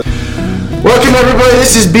everybody.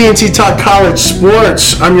 This is B&T Talk College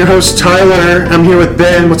Sports. I'm your host, Tyler. I'm here with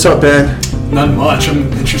Ben. What's up, Ben? Not much.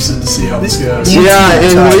 I'm interested to see how this goes. Yeah,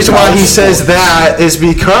 and the reason why he says that is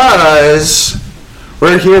because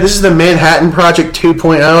we're here. This is the Manhattan Project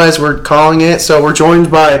 2.0, as we're calling it. So we're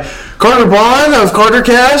joined by Karter Baughan of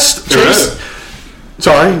KarterCast. Chase.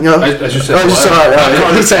 Sorry. You know, I just said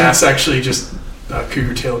KarterCast actually just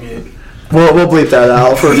Cougar Tailgate. We'll bleep that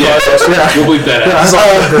out for podcast. Yeah. We'll bleep that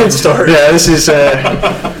out. Great start. Yeah, this is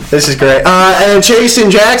great. And Chase and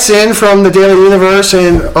Jackson from the Daily Universe,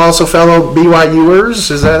 and also fellow BYUers.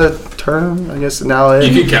 Is that a term? I guess now it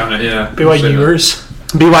is. You can count it. Yeah. BYUers.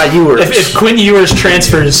 BYUers. If Quinn Ewers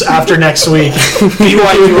transfers after next week,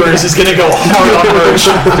 BYUers is gonna go hard on merch.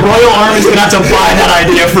 Royal Army's gonna have to buy that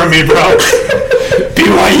idea from me, bro.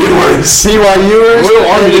 BYUers. Royal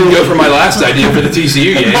Army didn't go for my last idea for the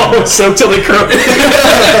TCU game. Oh, so till they croak.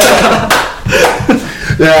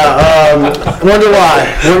 Yeah. Wonder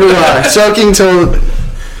why.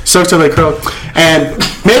 Soak till they croak. And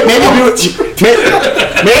maybe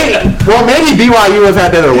BYU would have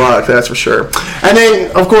had better luck. That's for sure. And then,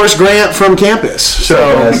 of course, Grant from campus. So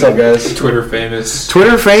what's up, guys? Twitter famous. Do you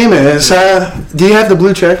have the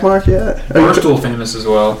blue check mark yet? Barstool famous as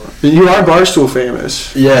well. You are Barstool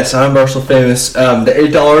famous. Yes, I'm Barstool famous. The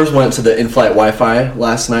 $8 went to the in-flight Wi-Fi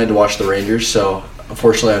last night to watch the Rangers, so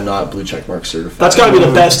unfortunately I'm not blue check mark certified. That's got to be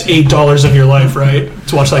the best $8 of your life, right?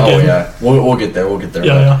 To watch that game. Oh yeah, we'll get there.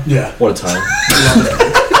 Yeah. What a time.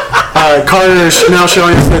 Carter's now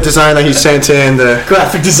showing us the design that he sent in. The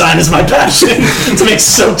graphic design is my passion. To make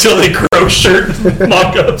Soak Till They Crow shirt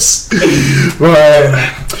mock-ups. But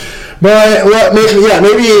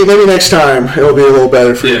maybe next time it'll be a little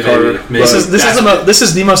better for you, Carter. Maybe. This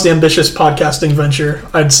is the most ambitious podcasting venture,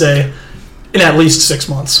 I'd say, in at least 6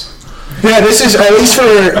 months. Yeah, this is, at least for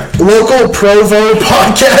local Provo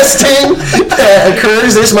podcasting that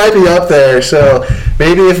occurs, this might be up there. So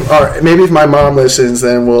maybe if my mom listens,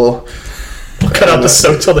 then we'll cut out the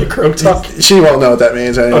Soak Till They Crow talk. She won't know what that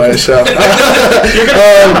means anyway. Okay. So you're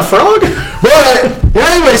gonna a frog. But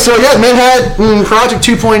anyway, so yeah, Manhattan Project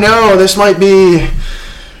 2.0. This might be,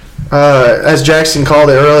 as Jackson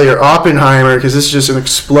called it earlier, Oppenheimer, because this is just an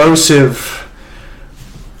explosive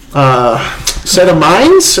set of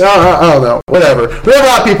minds. I don't know. Whatever. We have a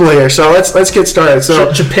lot of people here, so let's get started.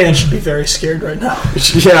 So Japan should be very scared right now.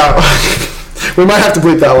 Yeah. We might have to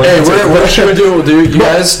bleep that one. Hey, what should we do? You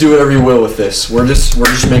guys do whatever you will with this. We're just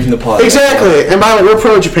making the podcast. Exactly. And by the way, we're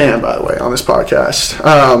pro Japan, by the way, on this podcast.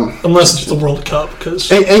 Unless it's the World Cup,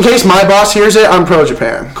 because in case my boss hears it, I'm pro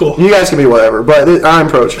Japan. Cool. You guys can be whatever, but I'm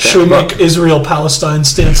pro Japan. Should we make Israel-Palestine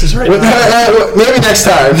stances right now? Maybe next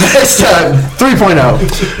time. 3.0.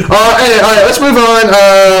 All right, let's move on.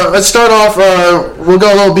 Let's start off. We'll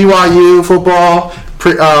go a little BYU football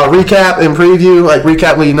recap and preview, like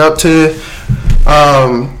recap leading up to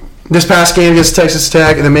this past game against Texas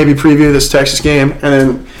Tech, and then maybe preview this Texas game,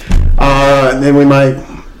 and then we might,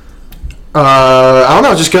 I don't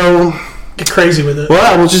know, just go get crazy with it.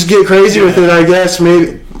 Well, we'll just get crazy with it, I guess.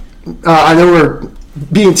 Maybe I know we're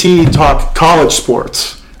B&T Talk College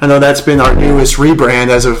Sports. I know that's been our newest rebrand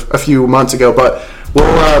as of a few months ago, but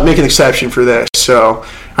we'll make an exception for this. So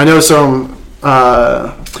I know some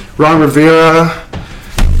Ron Rivera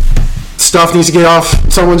stuff needs to get off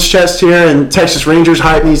someone's chest here, and Texas Rangers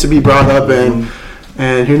hype needs to be brought up, and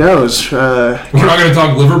who knows? We're not going to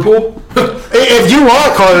talk Liverpool. If you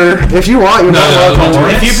want, Carter. If you want, you're not welcome.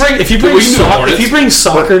 If you bring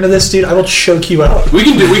soccer into this, dude, I will choke you out. We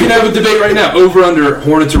can have a debate right now. Over under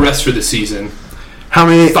Hornets arrest for the season. How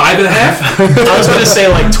many? 5.5. I was going to say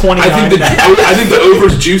like 29. I think the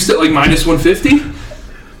over's juiced at like -150.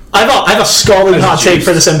 I have a scalding hot take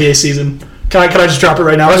for this NBA season. Can I just drop it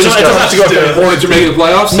right now? It doesn't have to go. Hornets are making the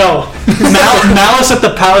playoffs? No. Malice at the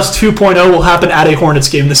Palace 2.0 will happen at a Hornets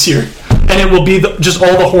game this year. And it will be just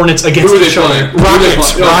all the Hornets against each other.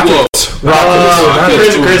 Rockets.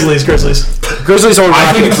 Grizzlies or Rockets.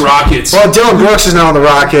 I think it's Rockets. Well, Dylan Brooks is now on the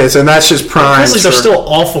Rockets, and that's just prime. The Grizzlies are still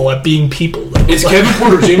awful at being people, though. Is Kevin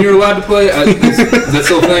Porter Jr. allowed to play? Is that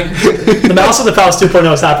still a thing? The Malice at the Palace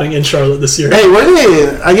 2.0 is happening in Charlotte this year. Hey,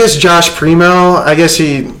 I guess Josh Primo, I guess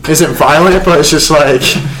he isn't violent, but it's just like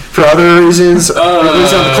for other reasons. He's on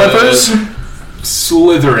the Clippers.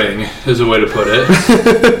 Slithering is a way to put it.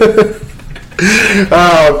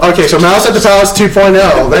 Okay, so Malice at the Palace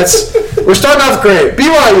 2.0. We're starting off great.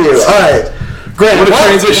 BYU. All right. Great. What a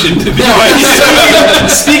transition to BYU.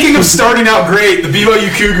 Speaking of starting out great, the BYU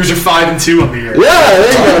Cougars are 5-2 on the year. Yeah,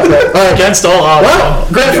 there you go. All right. Against all odds. Well,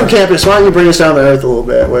 Grant from campus, why don't you bring us down to earth a little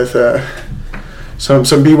bit with some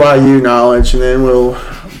BYU knowledge, and then we'll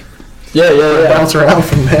Yeah. Bounce around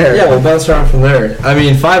from there. Yeah, we'll bounce around from there. I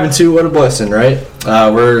mean, 5-2, what a blessing, right?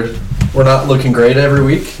 We're not looking great every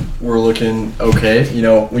week. We're looking okay. You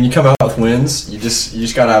know, when you come out with wins, you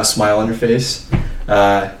just gotta have a smile on your face.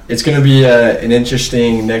 It's gonna be an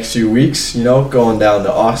interesting next few weeks. You know, going down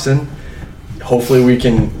to Austin. Hopefully, we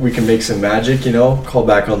can make some magic. You know, call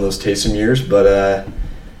back on those Taysom years. But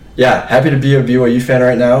yeah, happy to be a BYU fan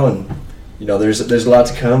right now, and you know, there's a lot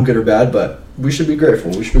to come, good or bad, but. We should be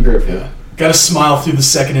grateful. Yeah. Got to smile through the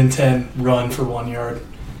 2nd and 10 run for 1 yard.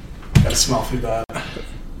 Got to smile through that.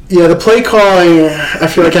 Yeah, the play calling, I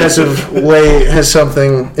feel like as of late is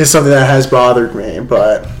something that has bothered me.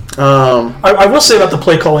 But I will say about the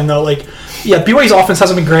play calling though, like, yeah, BYU's offense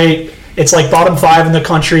hasn't been great. It's like bottom 5 in the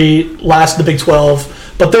country, last in the Big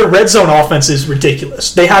 12. But their red zone offense is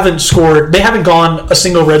ridiculous. They haven't scored. They haven't gone a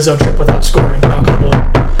single red zone trip without scoring.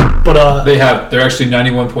 But they're actually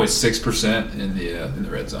 91.6% in the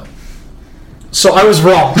red zone. So I was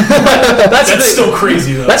wrong. That's still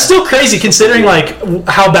crazy though. That's still crazy considering like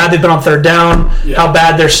how bad they've been on 3rd down, how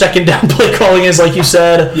bad their 2nd down play calling is, like you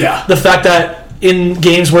said. Yeah. The fact that in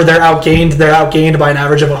games where they're outgained by an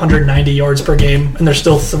average of 190 yards per game, and they're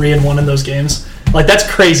still 3-1 in those games. Like, that's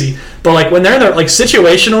crazy. But like when they're in there, like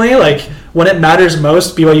situationally, like when it matters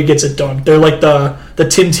most, BYU gets it done. They're like the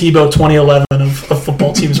Tim Tebow 2011 of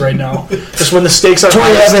football teams right now. Just when the stakes are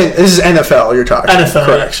 2011. This is NFL. You're talking NFL,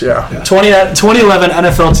 correct? Yeah. 2011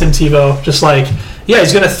 NFL Tim Tebow. Just like, yeah,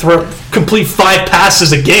 he's gonna complete 5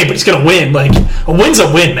 passes a game, but he's gonna win. Like, a win's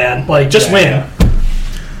a win, man. Like, just win. Yeah.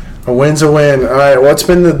 A win's a win. All right. What's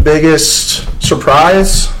been the biggest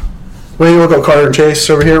surprise? Maybe we'll go Karter and Chase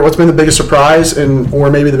over here. What's been the biggest surprise or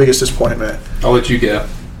maybe the biggest disappointment? I'll let you go.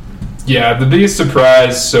 Yeah, the biggest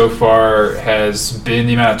surprise so far has been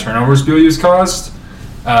the amount of turnovers BYU's caused.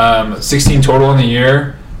 16 total in the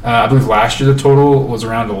year. I believe last year the total was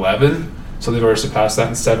around 11, so they've already surpassed that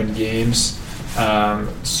in 7 games.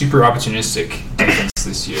 Super opportunistic defense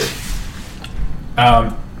this year.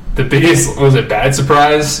 The biggest, was it bad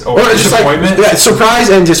surprise or disappointment? Like, surprise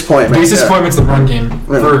and disappointment. Biggest disappointment's the run game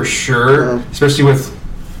for sure, especially with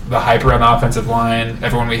the hype around the offensive line.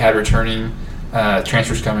 Everyone we had returning,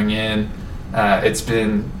 transfers coming in. It's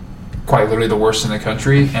been quite literally the worst in the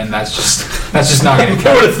country, and that's just not going to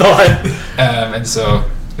cut. I would have thought. And so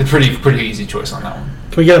it's pretty easy choice on that one.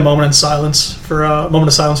 Can we get a moment of silence for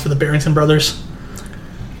the Barrington brothers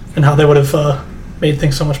and how they would have made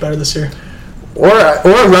things so much better this year? Or a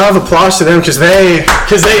round of applause to them because they saw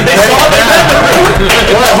it.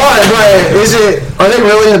 Are they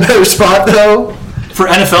really in a better spot though? For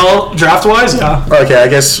NFL draft wise, yeah. Okay, I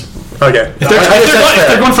guess. Okay. If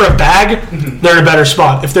they're going for a bag, they're in a better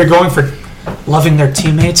spot. If they're going for loving their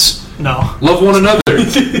teammates, no. Love one another.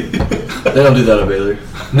 They don't do that at Baylor.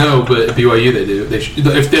 No, but at BYU they do.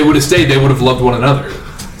 If they would have stayed, they would have loved one another.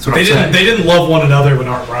 That's what I'm saying. They didn't love one another when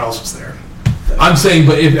Art Riles was there. I'm saying,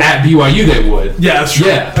 but if at BYU they would. Yeah, that's true.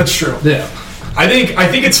 Yeah. That's true. Yeah. I think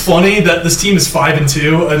it's funny that this team is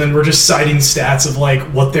 5-2, and then we're just citing stats of like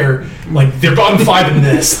what they're bottom 5 in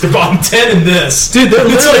this, they're bottom 10 in this. Dude, they're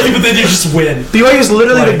literally, but they just win. BYU is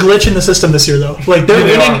literally the glitch in the system this year, though. Like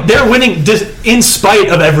they're winning in spite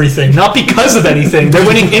of everything, not because of anything. They're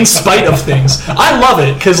winning in spite of things. I love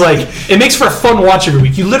it because like it makes for a fun watch every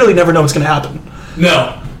week. You literally never know what's going to happen.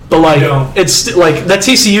 No, but like it's like that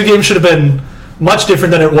TCU game should have been much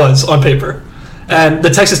different than it was on paper, and the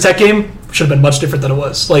Texas Tech game should have been much different than it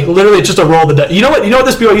was. Like literally, it's just a roll of the dice. You know what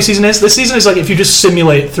this BYU season is? This season is like if you just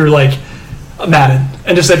simulate through like Madden,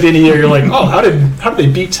 and just at the end of the year, you're like, oh, how did they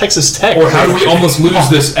beat Texas Tech? Or how do we almost lose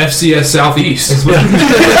this FCS Southeast?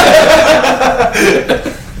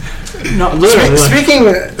 No, literally.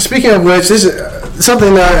 Speaking of which, this is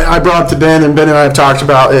something that I brought up to Ben, and Ben and I have talked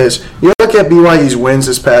about. Is you look at BYU's wins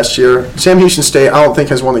this past year. Sam Houston State, I don't think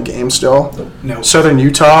has won a game still. No. Southern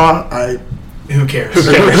Utah, Who cares? Who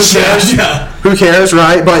cares? Yeah. Who cares,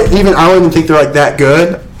 right? But even I don't even think they're like that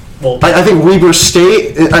good. Well, I think Weber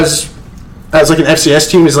State as like an FCS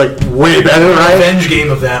team is like way better, right? Revenge game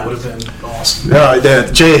of that would have been awesome.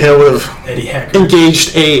 Yeah, Jay Hill would have Eddie Heckard.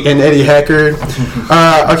 engaged 8 and Eddie Heckard.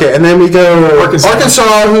 Okay, and then we go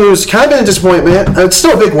Arkansas, who's kind of been a disappointment. It's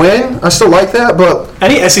still a big win. I still like that, but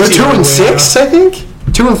any SEC they're 2-6, I think.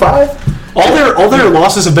 2-5. All their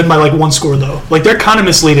losses have been by like one score though. Like they're kind of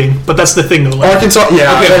misleading, but that's the thing though. Like, Arkansas,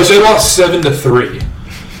 yeah. Okay, but they lost 7-3.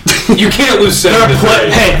 You can't lose 7-3.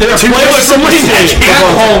 Hey, they're At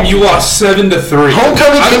home, you lost 7-3.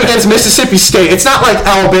 Homecoming game against Mississippi State. It's not like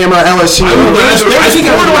Alabama, LSU. I think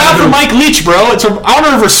I would have for Mike Leach, bro. It's an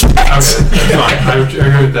honor of respect. Okay, fine. I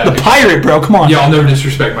agree with that. The Pirate, bro. Come on. Yeah, I'll never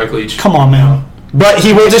disrespect Mike Leach. Come on, man. But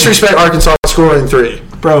he will disrespect Arkansas scoring 3.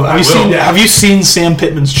 Bro, have you seen Sam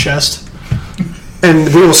Pittman's chest?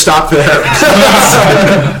 And we will stop there.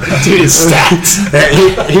 Dude, his stats.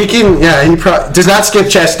 He can, he does not skip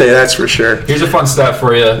chest day, that's for sure. Here's a fun stat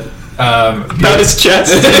for you. About his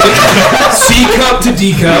chest. C cup to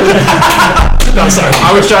D cup. No, sorry.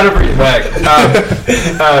 I was trying to bring it back.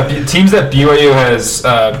 Teams that BYU has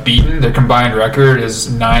beaten, their combined record is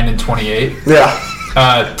 9-28. Yeah.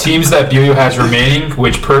 Teams that BYU has remaining,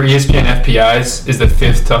 which per ESPN FPIs is the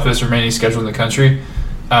 5th toughest remaining schedule in the country,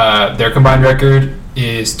 their combined record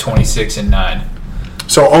is 26-9.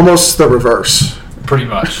 So almost the reverse. Pretty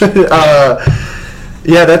much.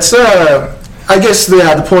 That's I guess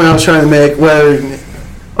the point I was trying to make, where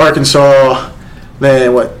Arkansas,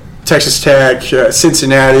 then Texas Tech,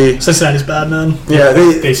 Cincinnati. Cincinnati's bad, man. Yeah,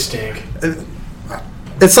 they stink.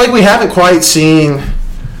 It's like we haven't quite seen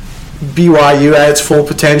BYU at its full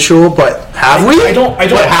potential, but have we? I don't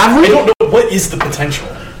know what is the potential.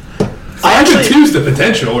 5-2 is the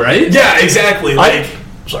potential, right? Yeah, exactly.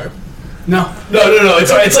 Sorry. No.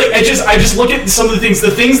 It's like I just look at some of the things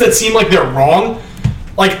that seem like they're wrong.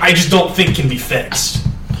 Like, I just don't think can be fixed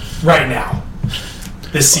right now.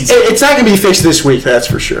 This season, it's not going to be fixed this week. That's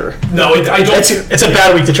for sure. No, I don't. It's a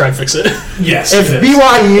bad week to try and fix it. Yes. If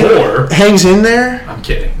BYU hangs in there, I'm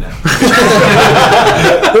kidding. No. or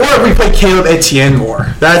if we play Caleb Etienne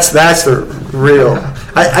more, that's the real.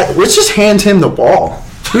 Let's just hand him the ball.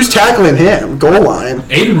 Who's tackling him? Goal line.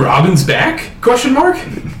 Aiden Robbins back? Question mark.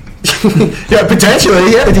 Yeah, potentially.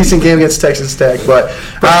 He had a decent game against Texas Tech, but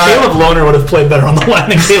Caleb Lohner would have played better on the line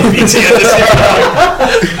than Caleb Etienne this year.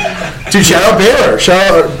 Dude, shout out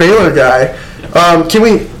Baylor guy. Can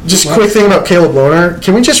we just quick thing about Caleb Lohner?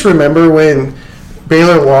 Can we just remember when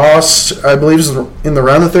Baylor lost? I believe it was in the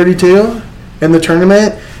round of 32 in the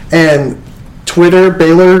tournament, and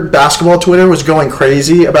Baylor basketball Twitter was going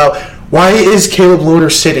crazy about, why is Caleb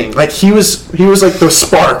Lohner sitting? Like he was like the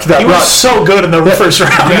spark that he was so good in the first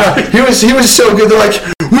round. Yeah, he was so good. They're like,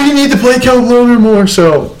 we need to play Caleb Lohner more.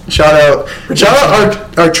 So shout out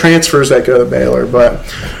our transfers that go to Baylor. But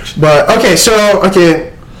okay,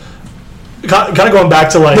 kind of going back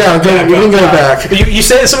to we can go back. You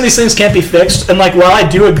say that some of these things can't be fixed, and like while I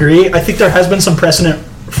do agree, I think there has been some precedent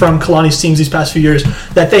from Kalani's teams these past few years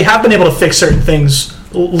that they have been able to fix certain things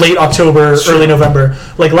late October, early November.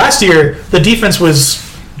 Like last year, the defense was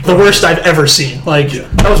the worst I've ever seen. Like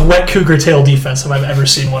that was wet cougar tail defense if I've ever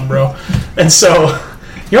seen one, bro. And so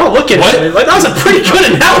you're all looking at it like that was a pretty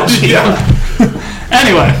good analogy. Yeah.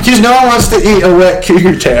 Anyway, because no one wants to eat a wet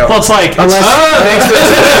cougar tail. Well, it's like I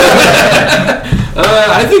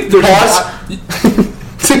think there's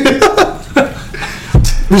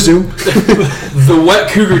resume. The wet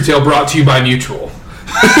cougar tail brought to you by Mutual.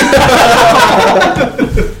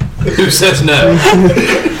 Who says no?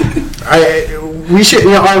 We should.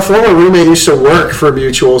 Our former roommate used to work for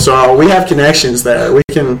Mutual, so we have connections there. We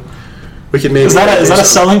can maybe. Is that a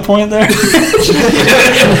selling point there?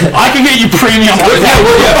 I can get you premium.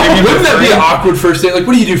 Wouldn't that be an awkward first date? Like,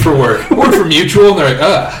 what do you do for work? Work for Mutual, and they're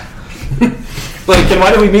like, Like, then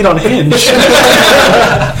why do we meet on Hinge?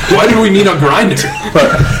 Why do we meet on Grindr?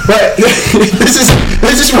 But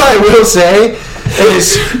this is what I will say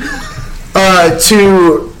is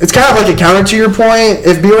it's kind of like a counter to your point.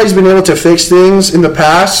 If BYU's been able to fix things in the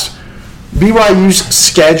past, BYU's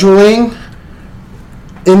scheduling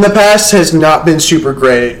in the past has not been super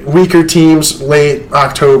great. Weaker teams late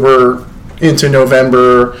October into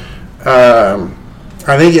November.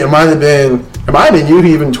 I think it might have been you who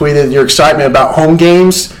even tweeted your excitement about home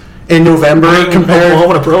games in November compared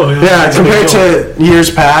to years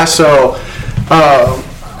past. So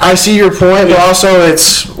I see your point, but also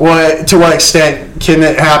it's to what extent can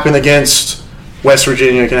it happen against West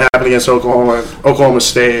Virginia? Can it happen against Oklahoma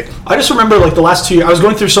State? I just remember like the last 2 years. I was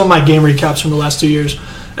going through some of my game recaps from the last 2 years,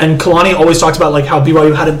 and Kalani always talked about like how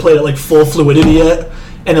BYU hadn't played at like full fluidity yet.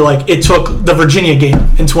 And it took the Virginia game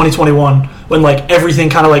in 2021 when like everything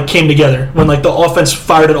kind of like came together, when like the offense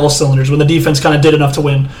fired at all cylinders, when the defense kind of did enough to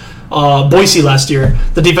win. Boise last year,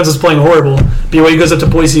 the defense was playing horrible. BYU goes up to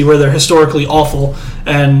Boise where they're historically awful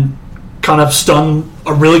and kind of stun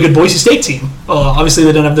a really good Boise State team. Obviously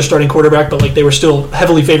they didn't have their starting quarterback, but like they were still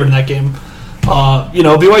heavily favored in that game.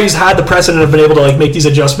 BYU's had the precedent of being able to like make these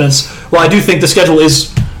adjustments. Well, I do think the schedule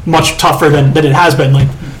is much tougher than it has been. Like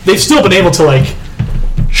they've still been able to like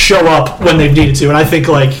show up when they've needed to. And I think,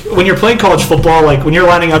 like, when you're playing college football, like, when you're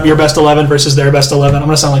lining up your best 11 versus their best 11, I'm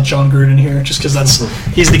going to sound like John Gruden here just because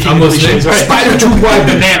he's the king of cliches, right? Spider tube wide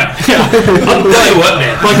banana. Yeah. I'll tell you what,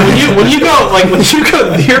 man. Like, when you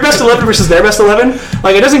go your best 11 versus their best 11,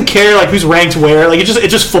 like, it doesn't care, like, who's ranked where. Like, it's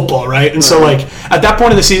just football, right? And so, like, at that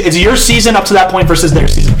point of the season, it's your season up to that point versus their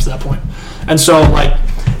season up to that point. And so, like,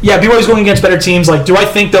 yeah, BYU's going against better teams. Like, do I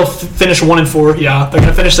think they'll finish 1-4? Yeah, they're going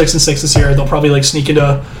to finish 6-6 this year. They'll probably, like, sneak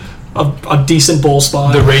into a decent bowl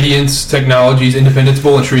spot. The Radiance Technologies Independence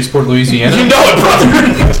Bowl in Shreveport, Louisiana. You know it, brother.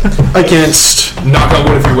 Against Knock on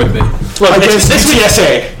wood if you're with me. Look, against this week,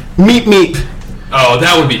 UTSA. Meep. Oh,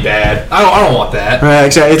 that would be bad. I don't want that. Right,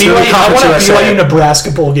 exactly. It's really I want a Conference USA. BYU Nebraska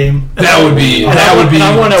bowl game. That would be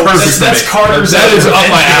I want to. perfect. That's Carter's. That is up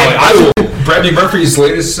my alley. I will. Bradley Murphy's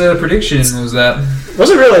latest prediction was that. Was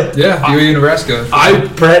it really? Yeah, BYU Nebraska. I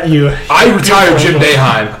retired Jim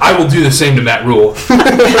Boeheim. I will do the same to Matt Rule.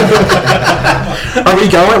 Are we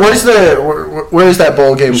going? Where's that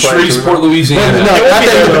bowl game playing? Shreveport, Louisiana.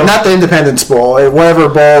 No, not the Independence Bowl. Whatever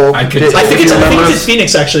bowl. I think it's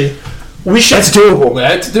Phoenix, actually. That's doable.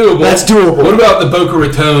 That's doable. That's doable. What about the Boca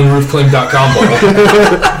Raton roofclaim.com bowl?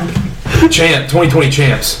 2020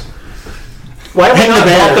 champs. Why have we not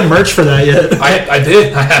bought the merch for that yet? I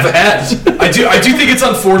did. I have a hat. I do think it's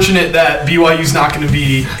unfortunate that BYU's not going to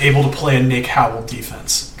be able to play a Nick Howell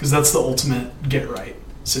defense because that's the ultimate get-right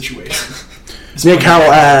situation. Nick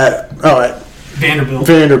Howell at Vanderbilt,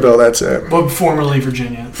 that's it. but formerly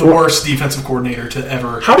Virginia, the worst defensive coordinator to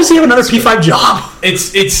ever. How does he have another P5 job?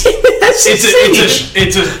 It's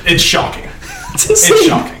shocking. It's insane. It's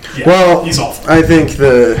shocking. Yeah, Well, he's awful. I think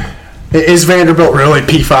is Vanderbilt really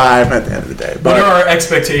P5 at the end of the day? What are our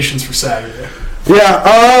expectations for Saturday?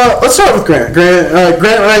 Yeah, let's start with Grant. Grant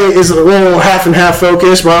Ray is a little half and half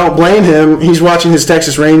focused, but I don't blame him. He's watching his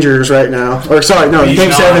Texas Rangers right now. Or sorry, no, He's Game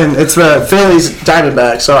not. 7. It's the Phillies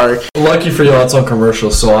Diamondbacks. Sorry. Lucky for y'all, it's on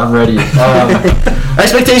commercials, so I'm ready.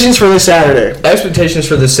 Expectations for this Saturday. Expectations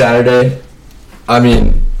for this Saturday. I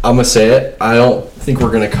mean, I'm gonna say it. I don't think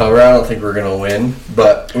we're gonna cover. I don't think we're gonna win,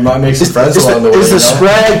 but we might make some friends along the way. Is the you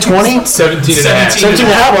know? spread 20? 17 and a half. 17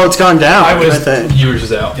 and a half? Well, it's gone down. I would- think. Yours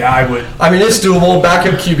is out. Yeah, I would. I mean, it's doable.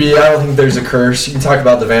 Backup QB, I don't think there's a curse. You can talk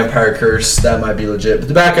about the vampire curse. That might be legit. But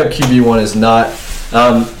the backup QB one is not.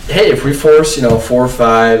 Hey, if we force, 4 or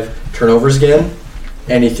 5 turnovers again,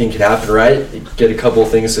 anything can happen, right? You get a couple of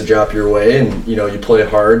things to drop your way, and, you play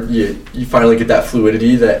hard. You finally get that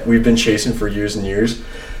fluidity that we've been chasing for years and years.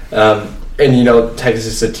 And, Texas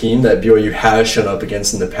is a team that BYU has shown up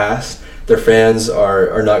against in the past. Their fans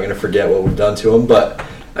are not going to forget what we've done to them. But,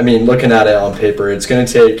 I mean, looking at it on paper, it's going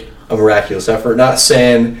to take a miraculous effort. Not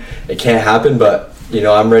saying it can't happen, but,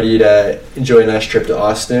 I'm ready to enjoy a nice trip to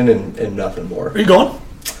Austin and nothing more. Are you going?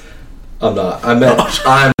 I'm not.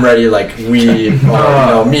 I'm ready. Like we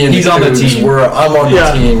are. Me and He's the on the crews, team. I'm on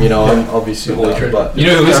the team. I'll be super. But You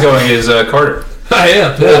know who is going is Carter. I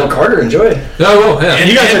am. yeah, Carter, enjoy. No, I will. Yeah. And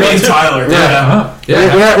you guys are going to Tyler. Yeah.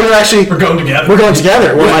 We're actually We're going together. we're going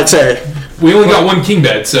together. One might say. We only got one king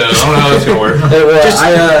bed, so I don't know how that's gonna work.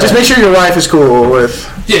 Just make sure your wife is cool with.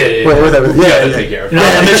 Yeah. With everything. Yeah, Yeah. take care of it. You're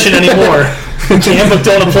not on a mission anymore. The handbook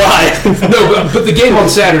don't apply. No, but the game on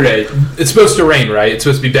Saturday, it's supposed to rain, right? It's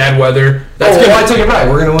supposed to be bad weather. That's I gonna, take it back.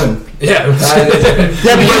 We're gonna win. yeah.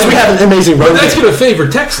 Yeah, because we have an amazing road. But that's going to favor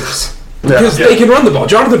Texas. Yeah. Because they can run the ball.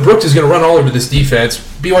 Jonathan Brooks is going to run all over this defense.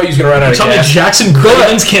 BYU's going to run out of Tell me gas. Jackson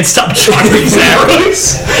Mahomes can't stop Jonathan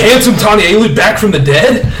Brooks. Handsome Tony Alu back from the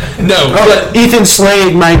dead? No. But Ethan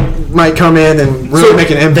Slade might come in and really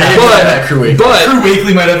make an impact. That crew week. Drew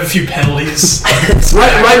Wakely might have a few penalties.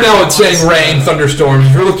 right now it's saying rain, thunderstorms.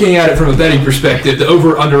 If you're looking at it from a betting perspective, the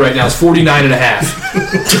over-under right now is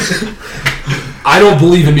 49.5. I don't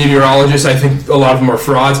believe in meteorologists. I think a lot of them are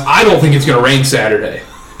frauds. I don't think it's going to rain Saturday.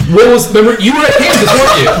 Remember, you were at Kansas,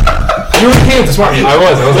 weren't you? You were at Kansas, weren't you? I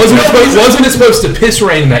was. Wasn't it supposed to piss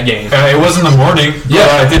rain in that game? It was in the morning.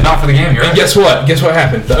 Yeah. I did not for the game. You're And right. guess what? Guess what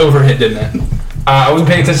happened? The overhit, didn't it? I wasn't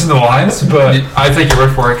paying attention to the lines, but I think you're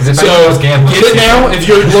right for it because So get it now. If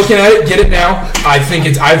you're looking at it, get it now. I think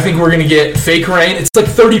we're gonna get fake rain. It's like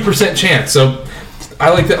 30% chance. So I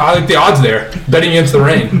like the odds there. Betting against the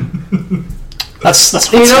rain. That's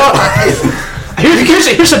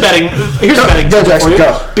Here's a betting. Go, Jackson, for you.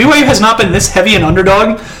 go. BYU has not been this heavy an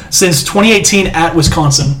underdog since 2018 at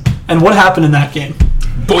Wisconsin. And what happened in that game?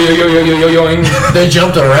 Boing. They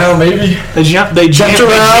jumped around, maybe. They jumped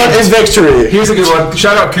around in victory. Here's a good one.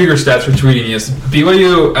 Shout out Cougar Stats for tweeting us.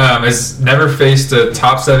 BYU has never faced a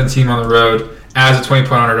top 7 team on the road as a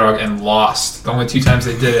 20-point underdog and lost. The only 2 times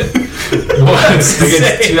they did it was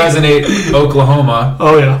against 2008 Oklahoma.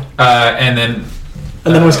 Oh yeah. And then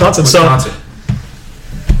and then Wisconsin. Wisconsin.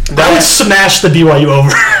 So I would smash the BYU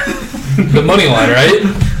over. The money line, right?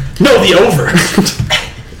 No, the over.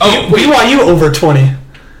 Oh, wait, BYU over 20.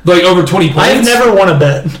 like over 20 points? I've never won a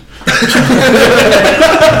bet.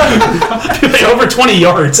 Over 20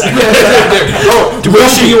 yards. Will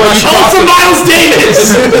Miles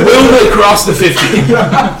Davis. Will they cross the 50?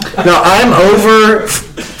 No, I'm over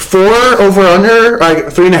 4 over under, like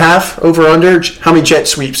 3.5 over under. How many jet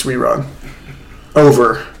sweeps we run?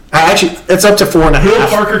 Over. Actually, it's up to 4.5. Will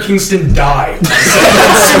Parker Kingston die?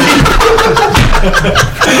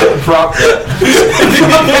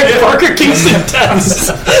 Parker Kingston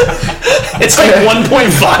test. It's like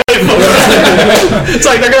 1.5. It's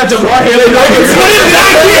like they're gonna have to put it back here.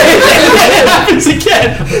 It happens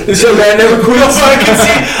again. This young man never quits.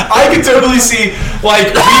 I can totally see, like,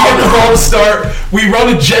 we get the ball to start, we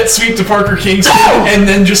run a jet sweep to Parker Kingston, and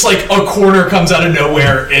then just like a corner comes out of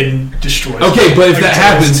nowhere and destroys. Okay, but if that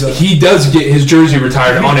happens, he does get his jersey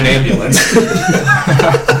retired on an ambulance.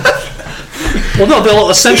 Well, no, they'll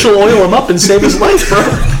essential oil him up and save his life, bro.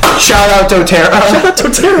 Shout out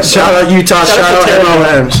doTERRA. Shout out Utah. Shout out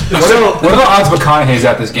MLMs. What are the odds McConaughey's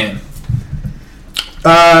at this game?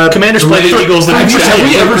 Commanders play the Eagles the next Have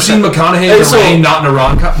we day. ever seen McConaughey and Rain not in a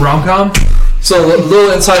rom-com? So a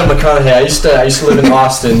little inside of McConaughey. I used to live in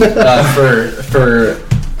Austin for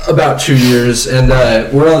about 2 years, and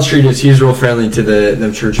word on the street is he's real friendly to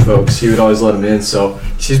them church folks. He would always let them in. So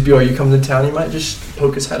he says, "BYU come to town, he might just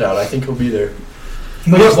poke his head out. I think he'll be there."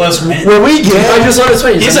 Will we get? I just let us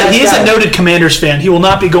wait. He's a noted Commanders fan. He will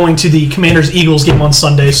not be going to the Commanders-Eagles game on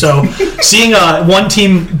Sunday. So seeing one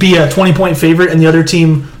team be a 20-point favorite and the other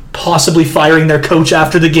team possibly firing their coach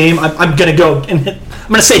after the game, I'm going to go and I'm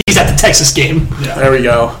going to say he's at the Texas game. Yeah. There we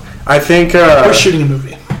go. I think we're shooting a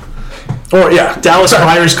movie. Or yeah, Dallas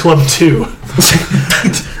Buyers Club 2.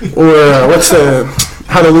 Or what's the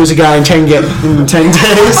How to Lose a Guy in 10 days?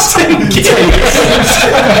 10 games.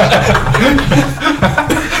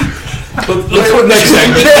 Let's put next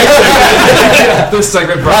segment. This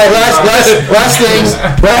segment. All right, last thing.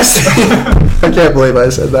 I can't believe I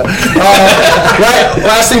said that.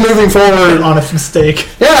 Last thing moving forward. Honest mistake.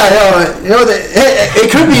 Yeah,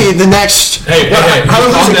 it could be the next. Hey, How to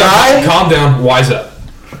Lose a Guy? Calm down. Wise up.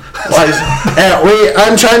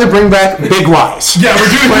 I'm trying to bring back Big Wise. Yeah, we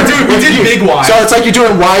did Big Y. So it's like you're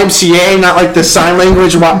doing YMCA, not like the sign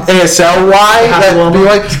language ASL Y.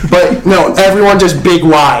 But no, everyone just Big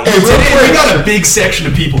Y. We got a big section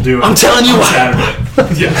of people doing it. I'm telling you what.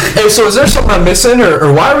 Yeah. Hey, so is there something I'm missing,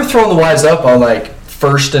 or why are we throwing the wise up on like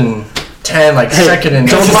 1st and 10, like second and?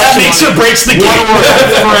 That makes or breaks the game.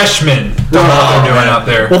 Freshmen. Don't know what they're doing out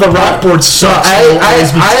there. Well, the rockboard sucks.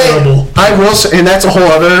 I will say, and that's a whole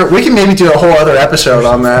other. We can maybe do a whole other episode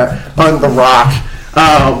on that on the rock.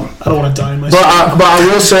 I don't want to die in my But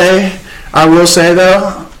I will say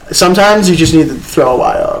though, sometimes you just need to throw a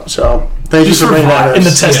Y up. So thank you for bringing that up. In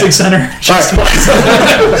the testing center.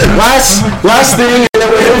 Last thing, and then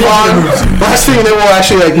we'll move on. Last thing, and then we'll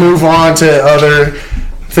actually like move on to other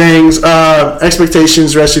things.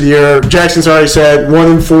 Expectations rest of the year. Jackson's already said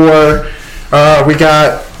 1-4. We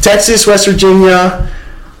got Texas, West Virginia,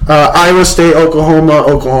 Iowa State,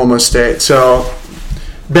 Oklahoma State. So,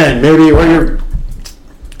 Ben, maybe what are your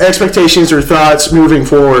expectations or thoughts moving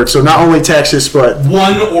forward? So not only Texas, but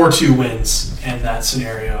 1 or 2 wins in that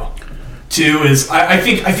scenario. 2 is I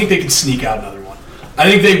think they can sneak out another one. I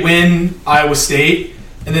think they win Iowa State,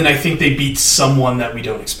 and then I think they beat someone that we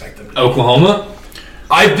don't expect them to. Oklahoma?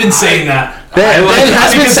 I've been saying that. Ben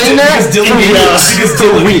has been saying that because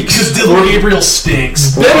Dylan Gabriel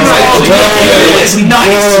stinks. Ben is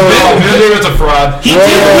nice. It's a fraud. He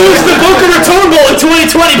did lose the Boca Raton Bowl in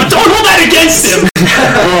 2020, but don't hold that against him.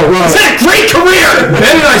 He's had a great career.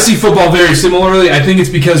 Ben and I see football very similarly. I think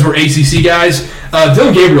it's because we're ACC guys.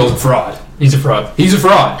 Dylan Gabriel's a fraud. He's a fraud.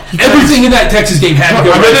 Everything in that Texas game had to go.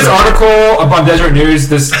 I read this article up on Desert News.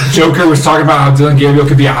 This joker was talking about how Dylan Gabriel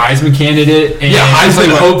could be a Heisman candidate. And Heisman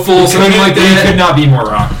hopeful, something like that. He could not be more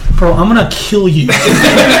wrong. Bro, I'm gonna kill you.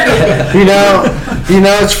 You know,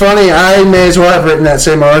 it's funny. I may as well have written that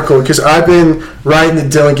same article because I've been riding the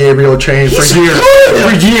Dylan Gabriel train for years.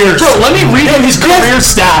 For years. Bro, let me read him his career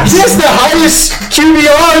stats. He has the highest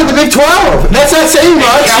QBR in the Big 12. That's not saying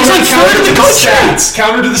much. He's like third in the country.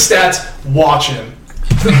 Counter to the stats. Watch him.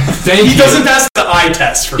 He doesn't pass the eye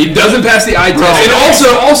test for me. He doesn't pass the eye test.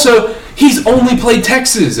 And also, he's only played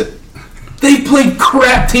Texas. They've played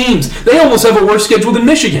crap teams. They almost have a worse schedule than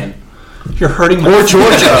Michigan. You're hurting my or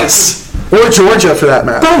Georgia. Or Georgia, for that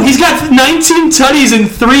matter. Bro, he's got 19 tutties and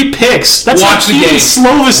 3 picks. That's Watch the game.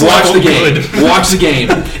 Slovis Watch level the game. good. Watch the game.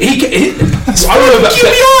 I don't know about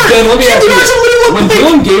QBR. Ben, let me ask you QBR's a this. little When bit-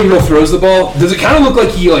 Dylan Gabriel throws the ball, does it kind of look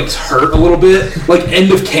like he hurt a little bit? Like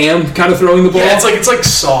end of cam kind of throwing the ball? Yeah, it's like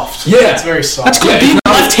soft. Yeah. It's very soft. That's good Yeah, being he's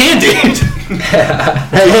not- left-handed.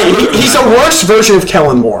 Hey, he's a worse version of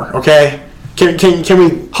Kellen Moore, okay? Can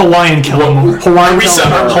we... Hawaiian Kellen Moore. Hawaiian We said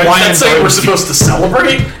Kellen Moore. Hawaiian that's like we're supposed to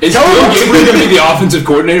celebrate. Is Dylan Gabriel going to be the offensive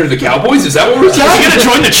coordinator of the Cowboys? Is that what we're Is he saying? going to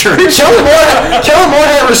join the church? Kellen Moore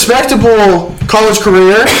had a respectable college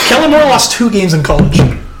career, Kellen Moore lost 2 games in college.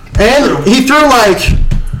 and he threw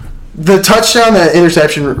the touchdown to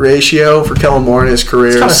interception ratio for Kellen Moore in his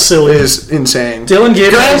career kinda silly. is insane. Dylan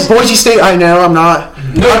Gabriel. Granted, Boise State, I know, I'm not.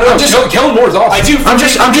 No, Kellen Moore's awesome. I do. I'm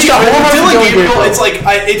just a homer for Dylan Dylan Gabriel. Gabriel.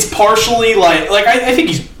 It's it's partially I think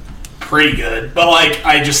he's pretty good, but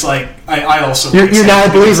I also You're not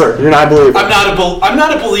a believer. You're not a believer. I'm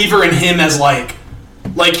not a believer in him as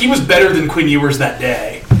he was better than Quinn Ewers that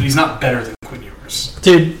day, but he's not better than Quinn Ewers.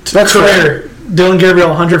 Dude, That's career. Dylan Gabriel,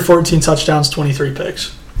 114 touchdowns, 23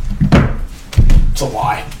 picks. It's a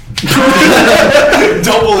lie.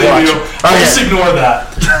 Don't believe you. Just ignore that.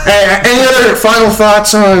 Any other final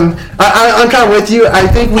thoughts on... I'm kind of with you. I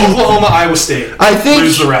think we... Oklahoma, Iowa State. I think...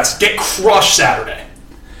 Lose the rest. Get crushed Saturday.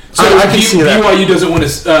 So I can see that. BYU doesn't win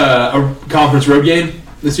a conference road game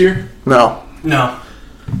this year? No. No.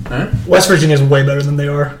 West Virginia is way better than they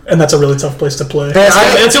are, and that's a really tough place to play. Hey,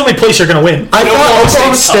 It's the only place you're going to win. I thought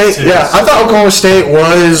Oklahoma State... State's tough, too. Yeah, I thought Oklahoma State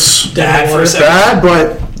was Bad for a second. bad,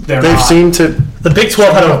 but They're they've not. seemed to... The Big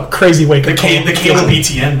 12 had a crazy wake-up The call. Caleb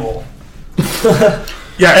ETN Bowl.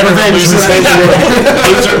 Yeah, and Revenge loses.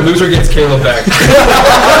 Loser gets Caleb back.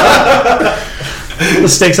 The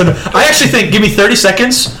stakes under. I actually think, give me 30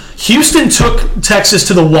 seconds. Houston took Texas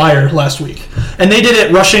to the wire last week, and they did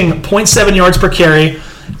it rushing 0.7 yards per carry,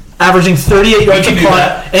 averaging 38 yards a can do punt,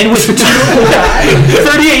 that. and with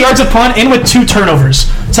 38 yards a punt, and with 2 turnovers.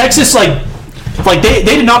 Texas, they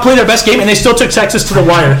did not play their best game, and they still took Texas to the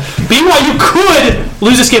wire. BYU could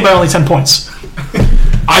lose this game by only 10 points.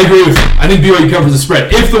 I agree with you. I think BYU covers the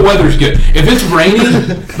spread if the weather's good. If it's raining,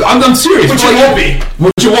 I'm serious. Which it won't be.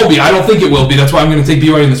 Which it won't be. I don't think it will be. That's why I'm going to take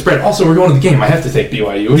BYU in the spread. Also, we're going to the game. I have to take BYU.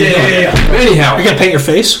 What are you doing? Anyhow, You're going to paint your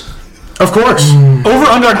face? Of course. Over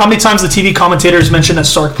under on how many times the TV commentators mentioned that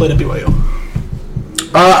Sark played at BYU?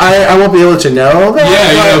 I won't be able to know.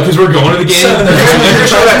 yeah, because we're going to the game. They're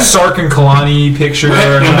show that Sark and Kalani picture.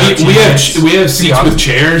 we have seats with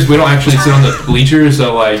chairs. We don't actually sit on the bleachers,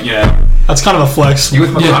 so That's kind of a flex. You with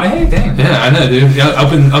McConaughey? Dang. Yeah, I know, dude. Yeah,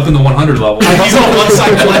 up in the 100 level. He's on one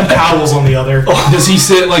side, Glenn Powell's on the other. Does he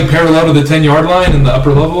sit parallel to the 10-yard line in the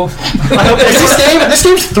upper level? This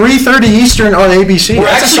game's 3:30 Eastern on ABC. We're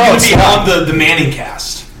That's a actually going to solid be slot. on the Manning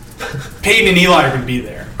cast. Peyton and Eli are going to be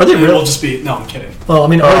there. Are they And real? We'll just be. No, I'm kidding. Well, I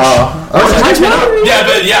mean, Arch.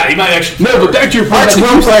 Yeah, he might actually. No, but back to your point. Arch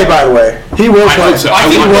will play, by the way. He will I play. hope so. I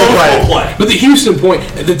think He both will will play. play. But the Houston point,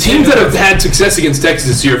 the teams that have had success against Texas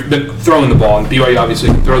this year have been throwing the ball, and BYU obviously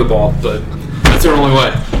can throw the ball, but that's their only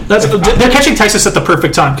way. They're catching Texas at the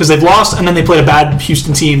perfect time because they've lost and then they played a bad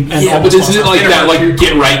Houston team. And Yeah, but almost isn't it lost. like that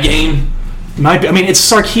get right game? Might be. I mean, it's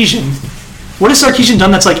Sarkisian. What has Sarkisian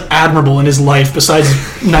done that's admirable in his life besides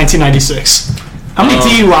 1996? How many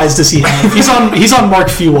DUIs does he have? He's on Mark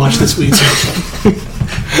Few watch this week.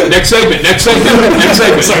 Next segment.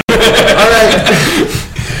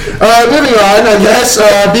 All right. Moving on, I guess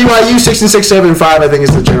BYU 6-6-7-5. I think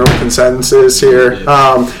is the general consensus here.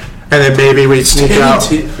 And then maybe we sneak out.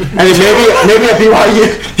 And then maybe at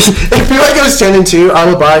BYU, if BYU goes 10-2, I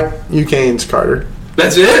will buy you Canes, Carter.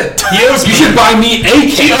 That's it. You should buy me a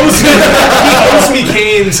He cake. owes me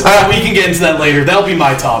Canes. We can get into that later. That'll be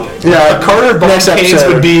my topic. Yeah, Carter Baughan next Canes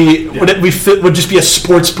episode. would be would just be a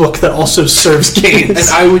sports book that also serves Canes. And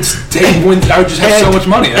I would take when I would just have so much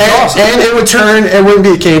money. That's awesome. And it would turn. It wouldn't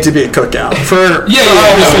be a Canes, it'd be a cookout.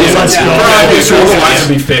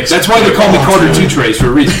 That's why they call me Carter Two Trays for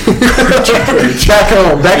a reason. Back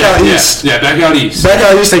home, back out east. Yeah, back out east. Back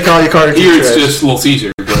out east, they call you Carter. Here it's just Little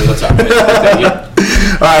Caesar. But that's how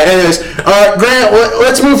All right, anyways. Grant,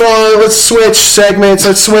 let's move on. Let's switch segments.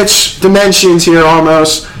 Let's switch dimensions here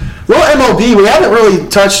almost. Well, MLB, we haven't really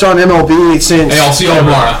touched on MLB since... Hey, I'll see you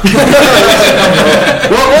tomorrow.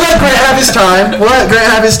 We'll let Grant have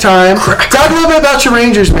his time. Talk a little bit about your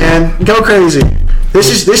Rangers, man. Go crazy.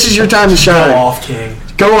 This is your time to shine. Go off, King.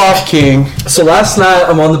 Go off, King. So last night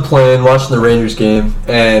I'm on the plane watching the Rangers game,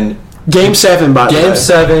 and Game 7, by the way. Game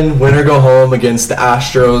 7, winner go home against the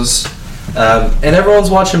Astros. And everyone's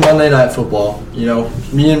watching Monday Night Football. You know,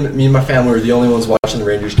 me and my family are the only ones watching the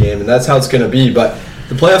Rangers game, and that's how it's going to be. But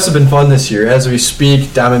The playoffs have been fun this year. As we speak,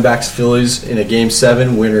 Diamondbacks Phillies in a Game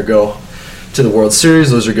 7, win or go to the World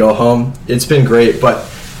Series, lose or go home. It's been great,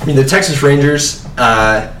 but I mean the Texas Rangers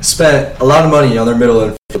spent a lot of money on their middle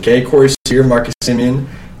infield. Okay, Corey Seager, Marcus Semien,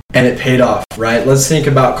 and it paid off, right? Let's think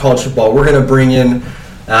about college football. We're gonna bring in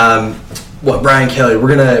Brian Kelly.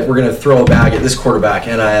 We're gonna throw a bag at this quarterback,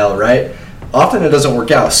 NIL, right? Often it doesn't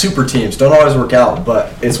work out. Super teams don't always work out,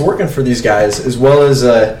 but it's working for these guys, as well as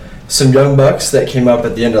some young bucks that came up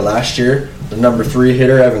at the end of last year. The number 3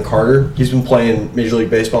 hitter, Evan Karter, he's been playing Major League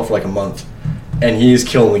Baseball for like a month, and he's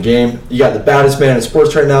killing the game. You got the baddest man in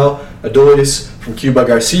sports right now, Adolis from Cuba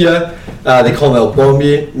Garcia. They call him El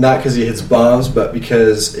Bombi, not because he hits bombs, but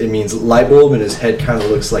because it means light bulb, and his head kind of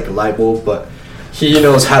looks like a light bulb, but he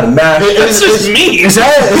knows how to mash. That's just me. Is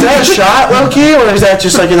that a shot, low-key, or is that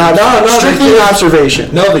just like an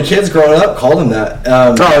observation? No, the kids growing up called him that.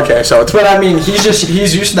 Okay, so it's... But I mean, he's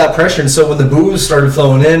used to that pressure, and so when the boos started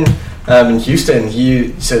flowing in Houston,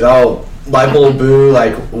 he said, "Oh, light bulb boo,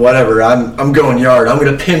 like whatever. I'm going yard. I'm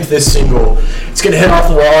gonna pimp this single. It's gonna hit off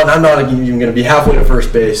the wall, and I'm not even gonna be halfway to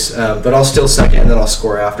first base, but I'll steal second, and then I'll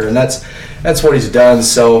score after." And that's what he's done.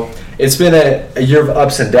 So it's been a year of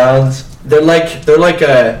ups and downs. They're like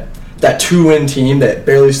that 2-win team that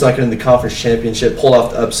barely snuck it in the conference championship, pulled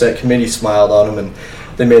off the upset. Committee smiled on them, and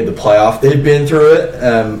they made the playoff. They've been through it,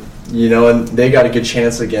 and they got a good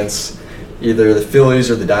chance against either the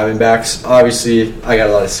Phillies or the Diamondbacks. Obviously, I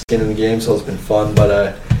got a lot of skin in the game, so it's been fun.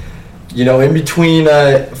 But in between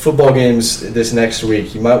football games this next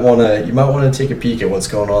week, you might want to take a peek at what's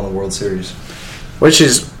going on in the World Series. Which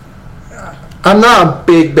is, I'm not a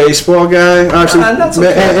big baseball guy. Obviously,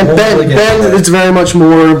 and Ben is very much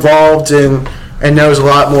more involved and knows a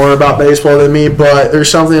lot more about baseball than me. But there's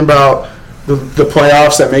something about the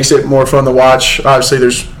playoffs that makes it more fun to watch. Obviously,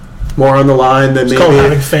 there's more on the line than maybe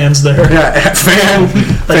having fans there. Yeah,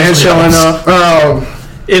 fans showing up.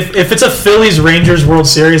 If it's a Phillies Rangers World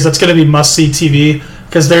Series, that's going to be must see TV.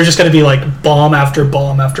 Because they're just going to be like bomb after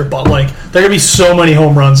bomb after bomb. Like there are going to be so many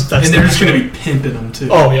home runs. And they're just going to be pimping them too.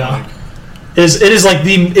 Oh yeah. It is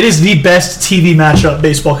the best TV matchup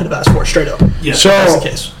baseball could have asked for, straight up. Yeah, that's the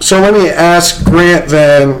case. So let me ask Grant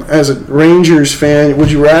then, as a Rangers fan,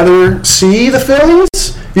 would you rather see the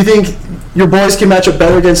Phillies? You think your boys can match up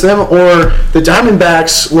better against them, or the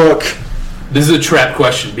Diamondbacks look? This is a trap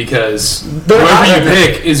question because whoever you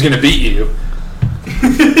pick is going to beat you.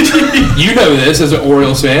 You know this as an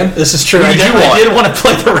Orioles fan. This is true. Who I did want to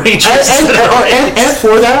play the Rangers. And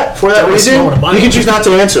for that reason, you can choose not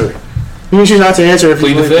to answer. You can choose not to answer if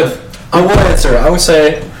Plead you the believe fifth. I will answer. I would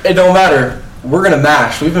say it don't matter. We're going to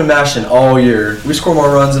mash. We've been mashing all year. We score more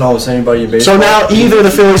runs than almost anybody in baseball. So now either the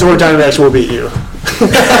Phillies or Diamondbacks will beat you.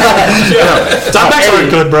 Diamondbacks aren't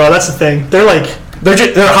good, bro. That's the thing. They're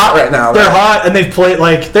hot right now. They're hot, and they've played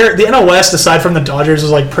like the NL West. Aside from the Dodgers,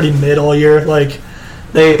 is like pretty mid all year. Like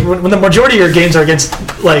when the majority of your games are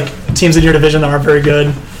against like teams in your division that aren't very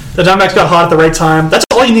good. The Diamondbacks got hot at the right time. That's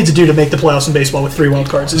all you need to do to make the playoffs in baseball with 3 wild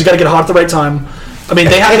cards. Is you got to get hot at the right time. I mean,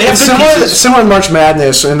 they have good pieces. Similar to March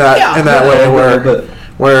Madness in that way,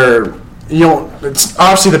 where it's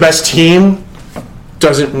obviously the best team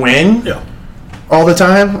doesn't win all the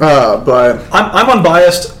time. But I'm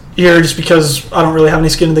unbiased here just because I don't really have any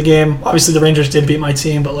skin in the game. Obviously, the Rangers did beat my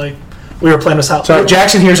team, but like we were playing with house. So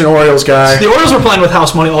Jackson here's an Orioles guy. The Orioles were playing with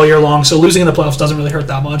house money all year long, so losing in the playoffs doesn't really hurt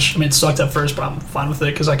that much. I mean, it sucked at first, but I'm fine with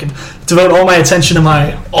it because I can devote all my attention to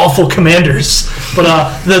my awful Commanders.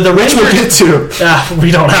 But the Rangers,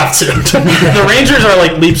 we don't have to. The Rangers are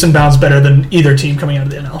like leaps and bounds better than either team coming out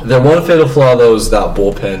of the NL. Their one fatal flaw though is that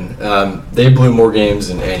bullpen. They blew more games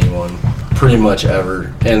than anyone, pretty much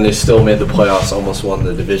ever, and they still made the playoffs. Almost won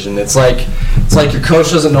the division. It's like your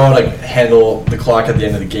coach doesn't know how to handle the clock at the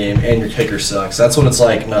end of the game, and your kicker sucks. That's what it's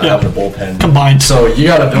like not having a bullpen combined. So you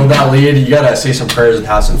got to build that lead. You got to say some prayers and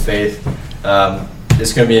have some faith.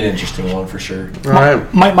 It's going to be an interesting one for sure. All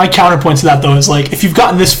right. My counterpoint to that though is like if you've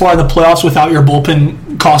gotten this far in the playoffs without your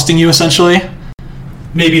bullpen costing you essentially,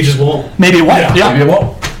 maybe it just won't. Maybe it won't. Yeah. Maybe it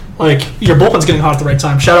won't. Like your bullpen's getting hot at the right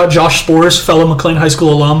time. Shout out Josh Spores, fellow McLean High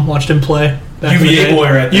School alum. Watched him play. UVA boy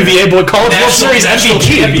right there. UVA boy, College World Series MVP.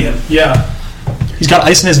 Champion. Yeah. He's got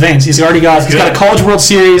ice in his veins. He's got a College World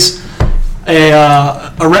Series,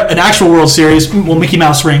 an actual World Series. Well, Mickey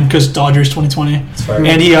Mouse ring because Dodgers 2020,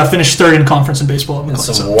 and he finished third in conference in baseball. And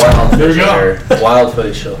some wild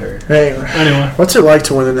facial hair. Hey, anyway, what's it like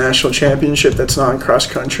to win a national championship that's not in cross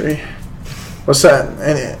country? What's that?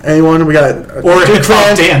 Anyone? We got a Duke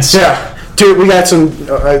fan dance. Yeah, Duke. We got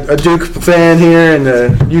a Duke fan here and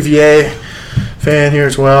a UVA fan here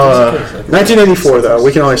as well. 1984 though,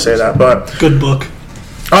 we can only say that. But good book.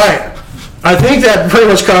 All right, I think that pretty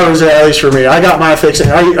much covers it, at least for me. I got my fix.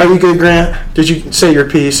 Are you good, Grant? Did you say your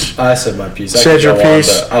piece? I said my piece. Said your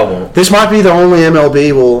piece. I won't. This might be the only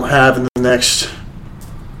MLB we'll have in the next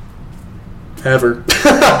ever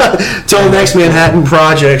till the next Manhattan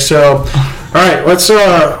Project. So, all right, let's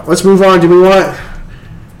move on. Do we want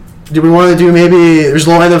to do maybe there's a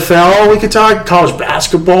little NFL we could talk? College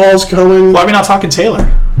basketball's coming. Why are we not talking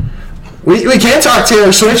Taylor? We can't talk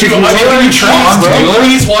Taylor Swift. Please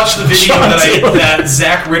watch the video that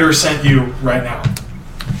Zach Ritter sent you right now.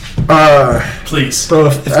 Please. Bro,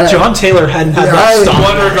 if John Taylor hadn't had that stop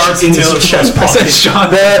one regards to Taylor's chest pocket.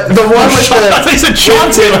 The one with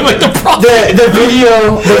John Taylor, like the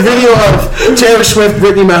video of Taylor Swift,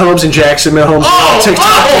 Whitney Mahomes, and Jackson Mahomes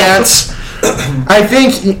TikTok dance. I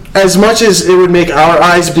think as much as it would make our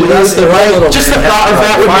eyes bleed, just the thought of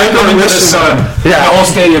that would make them listen. Yeah, the whole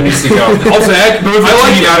stadium needs to go. Also, I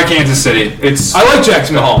like it out of Kansas City. I like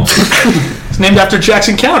Jackson Mahomes. It's named after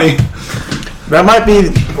Jackson County. That might be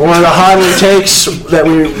one of the hotter takes that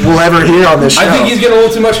we will ever hear on this show. I think he's getting a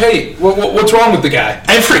little too much hate. What's wrong with the guy?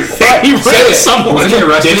 Everything. He raped someone.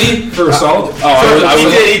 Did he for assault?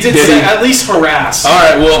 He did at least harass. All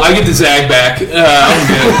right, well, I get the zag back. I'm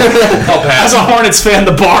good. I'll pass. As a Hornets fan,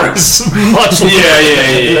 the bar is much.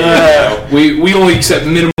 Yeah. We only accept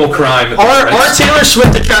minimal crime. Are Taylor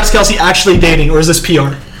Swift and Travis Kelce actually dating, or is this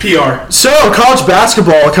PR? PR. So college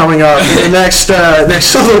basketball coming up in the next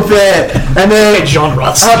little bit, and then Hey, John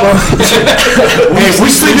Russ. we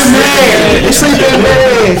sleep in May. We sleep in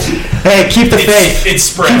May. Hey, keep the faith. It's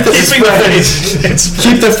spread.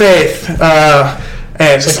 Keep the faith.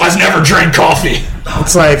 And I've never drank coffee.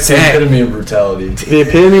 it's like The epitome of brutality. the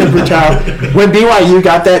epitome of brutality. When BYU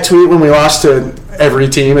got that tweet when we lost to every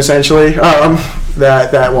team, essentially,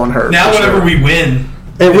 that one hurt. Now, for whenever sure. we win,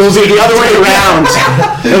 It will be the other way around.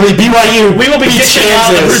 It'll be BYU. We will be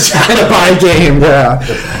Kansas in a bye game. Yeah.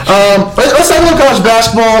 Let's talk about college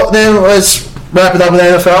basketball. Then let's wrap it up with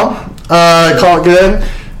NFL. Call it good.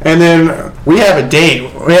 And then we have a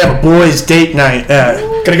date. We have a boys' date night.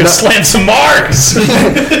 Gonna go slam some Mars.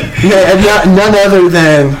 None other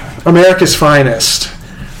than America's finest.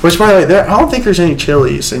 Which, by the way, I don't think there's any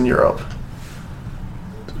Chili's in Europe.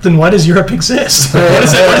 Then why does Europe exist? What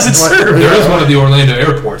does it serve? There is one at the Orlando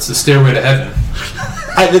airports, the Stairway to Heaven.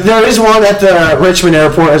 There is one at the Richmond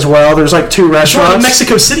airport as well. There's like two There's one at restaurants.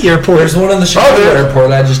 Mexico City airport. There's one on the Chicago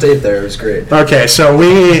airport. I just ate there. It was great. Okay, so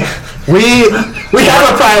we have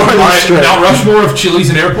a priority. All right, straight. Mount Rushmore of Chili's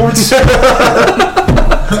and airports.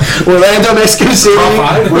 Orlando, Mexico City,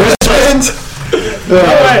 Top 5. Richmond.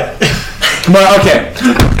 All right. But okay.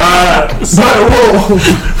 I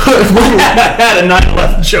had a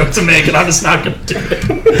 9/11 joke to make, and I'm just not going to do it.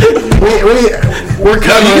 We're No,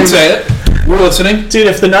 covering. you can say it. We're listening. Dude,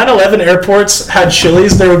 if the 9/11 airports had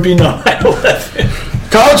Chili's, there would be no 9/11.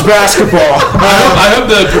 College basketball. I hope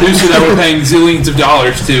the producer that we're paying zillions of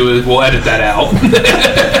dollars to will edit that out.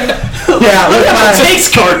 Yeah,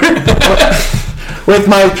 Taste Karter. with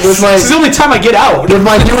my This is the only time I get out. with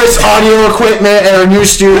my newest audio equipment and our new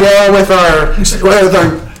studio with our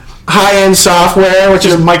high-end software, which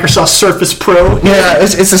is Microsoft Surface Pro. yeah,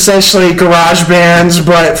 it's essentially GarageBands,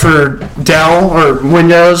 but for Dell or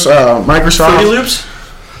Windows, Microsoft. Fruity Loops?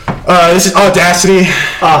 This is Audacity.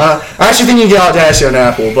 I actually think you can get Audacity on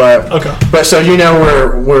Apple, but Okay. But so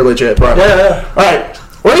we're legit. But Yeah. all right,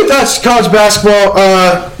 what are your thoughts? College basketball.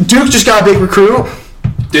 Duke just got a big recruit.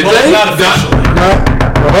 Did well, they? not officially.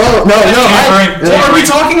 No. Are we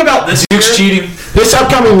talking about this year? Duke's cheating. This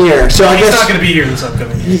upcoming year. So I He's guess not going to be here this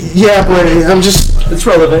upcoming year. yeah, but I'm just It's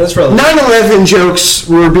relevant. 9/11 jokes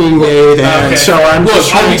were being made, and Okay. so I'm Look,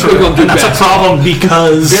 just I'll trying be to. quick on Duke And that's a basketball. problem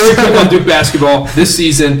because Very quick on Duke basketball. This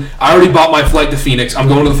season, I already bought my flight to Phoenix. I'm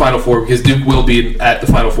going to the Final Four because Duke will be at the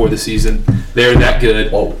Final Four this season. They're that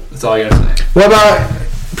good. That's all I gotta say. What about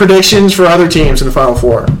predictions for other teams in the Final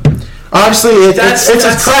Four? Obviously, it's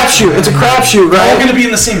a crapshoot. It's a crapshoot, We're all right? going to be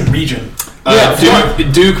in the same region.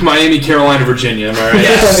 Duke, Miami, Carolina, Virginia. Am I right?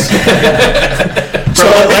 Yes. So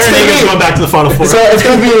Larry going back to the Final Four. So it's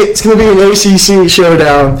gonna be an ACC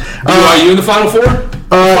showdown. BYU in the Final Four?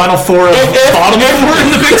 Final Four of bottom four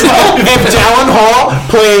in the Big 12. If Dallin Hall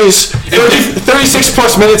plays 36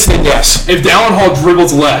 plus minutes, then yes. If Dallin Hall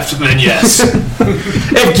dribbles left, then yes.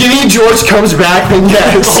 If Gideon George comes back, then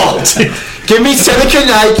yes. Give me Seneca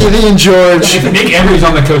Knight, Gideon George. If Nick Emery's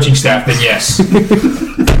on the coaching staff, then yes.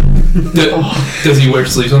 Does he wear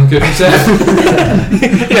sleeves on the coaching staff?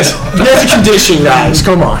 Yes. There's a condition, guys.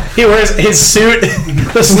 Come on. He wears his suit,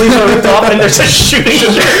 the sleeves are ripped off, and there's a shooting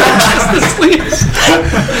shirt. The sleeves.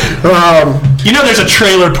 You know there's a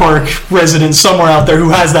trailer park resident somewhere out there who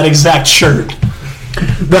has that exact shirt.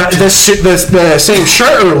 The same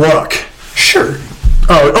shirt or look? Sure.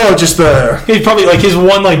 Oh, just the. He's probably like his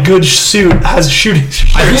one like good suit has shooting.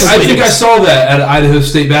 I think I saw that at an Idaho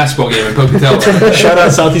State basketball game in Pocatello. Shout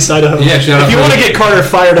out Southeast Idaho. Yeah, shout out. If you want to get Karter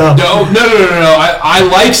fired up. No. I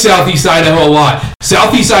like Southeast Idaho a lot.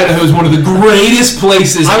 Southeast Idaho is one of the greatest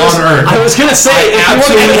places on earth. I was gonna say,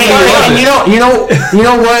 You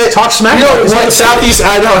know what? Talk smack. You know what? Southeast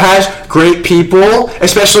Idaho has great people,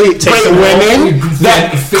 especially great women.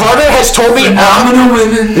 That Karter has told me. Phenomenal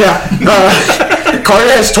women. Yeah.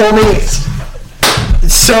 Karter has told me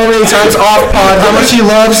so many times off pod how much he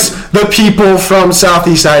loves the people from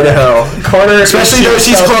Southeast Idaho. Karter, especially those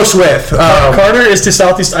he's close with. Karter is to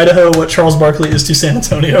Southeast Idaho what Charles Barkley is to San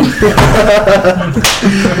Antonio.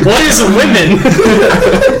 What is women?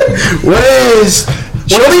 What is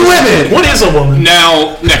women? What is a woman?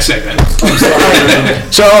 Now, next segment.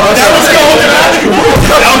 So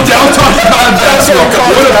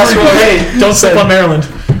Hey, don't step on Maryland.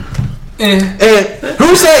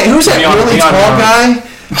 Who's that really tall guy?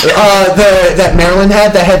 That Maryland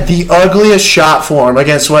had that had the ugliest shot form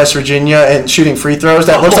against West Virginia and shooting free throws.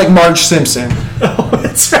 That looks like Marge Simpson.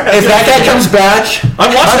 That's right. If that guy comes back, I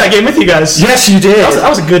watched that game with you guys. Yes, you did. That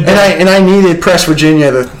was a good game. And I needed Press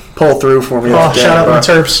Virginia to pull through for me. Oh, shout out to the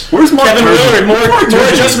Terps. Where's Mark Kevin Turgeon? Willard? More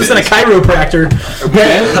adjustments than a chiropractor.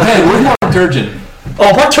 Man, where's Mark Turgeon?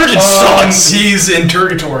 Oh, Mark Turgeon sucks. He's in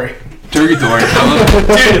Purgatory. Dude, Mark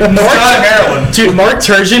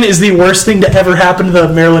Turgeon is the worst thing to ever happen to the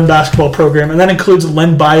Maryland basketball program, and that includes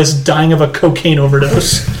Len Bias dying of a cocaine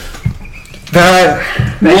overdose. Okay,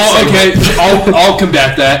 I'll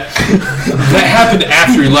combat that. That happened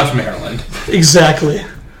after he left Maryland. Exactly.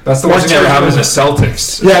 That's the worst thing that ever happened to the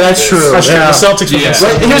Celtics. Yeah, that's true. That's true. Yeah. The Celtics. Yeah.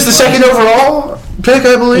 Right, he was the second overall pick,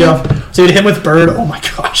 I believe. Yeah. Dude, him with Bird. Oh my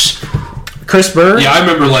gosh. Chris Bird? Yeah, I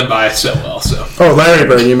remember Len Bias so well. So. Oh, Larry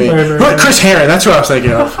Bird, you mean? Larry Bird, Who- Chris Herron, that's what I was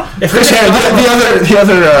thinking of. Chris Herron, the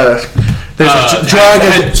other there's a drug.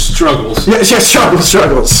 Had struggles. Yeah, struggles.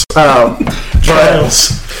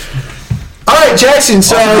 Trials. All right, Jackson,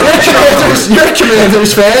 so you're a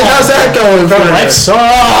Commanders fan. How's that going for you? Life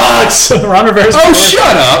sucks. Ron Rivera's. Oh,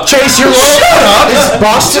 shut up. Chase, you're Shut up. Is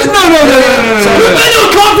Boston? No. You've been to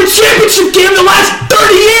a conference championship game the last 30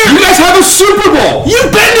 years. You guys have a Super Bowl. You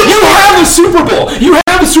have a Super Bowl.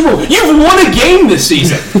 You've won a game this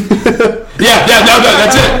season. Yeah, no,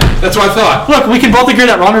 that's it. That's what I thought. Look, we can both agree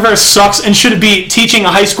that Ron Rivera sucks and should be teaching a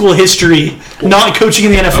high school history, not coaching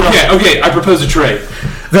in the NFL. Okay, I propose a trade.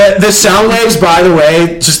 The sound waves, by the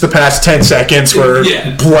way, just the past 10 seconds were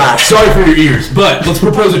black. Sorry for your ears, but let's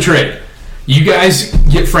propose a trade. You guys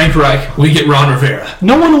get Frank Reich, we get Ron Rivera.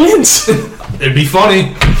 No one wins. It'd be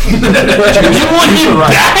funny. You want him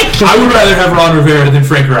back? I would rather have Ron Rivera than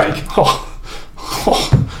Frank Reich.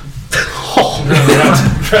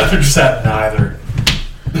 I'd rather just have neither.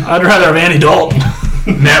 I'd rather have Andy Dalton.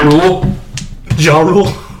 Matt Rule. Ja Rule.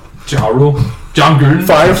 John Gruden.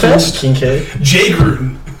 Firefest? Kincaid. Jay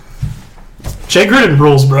Gruden. Jay Gruden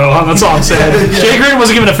rules, bro. That's all I'm saying. Jay Gruden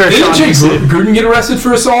wasn't given a fair Didn't shot. Jay Gruden get arrested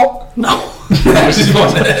for assault? No. All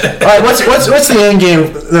right, what's the end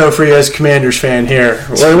game though for you as Commanders fan here?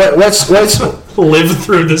 What's Live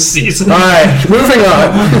through the season. all right? Moving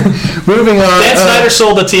on. Dan Snyder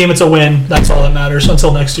sold the team. It's a win. That's all that matters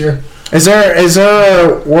until next year. Is there a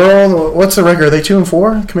world? What's the record? Are they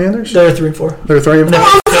 2-4 Commanders? They're 3-4. They're 3-4.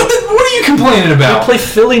 What are you complaining We about? play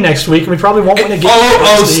Philly next week, and we probably won't win a game.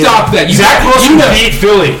 Stop that. Zach Wilson beat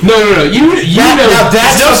Philly. No. You know.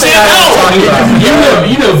 That's something I'm talking about.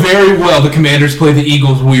 You know very well the Commanders play the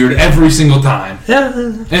Eagles weird every single time. Yeah.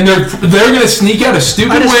 And they're going to sneak out a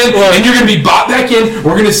stupid win, and you're going to be bought back in.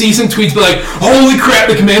 We're going to see some tweets be like, holy crap,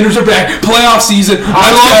 the Commanders are back. Playoff season.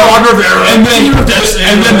 I love Ron Rivera. And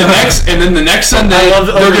then the next Sunday, I love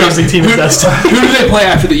they're going the team is best. Who do they play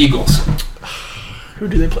after the Eagles? Who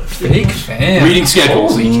do they play? Big fan. Reading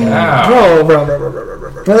schedules. Holy cow.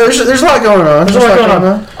 Bro. Well, there's a lot going on. There's a lot going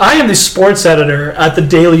on. I am the sports editor at the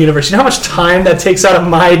Daily Universe. You know how much time that takes out of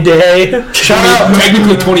my day? Shout out,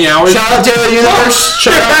 Technically 20 hours. shout out Daily Universe.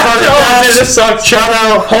 Shout out Dude, this sucks. Shout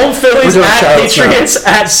out Home Phillies We're doing at shout-outs now. Patriots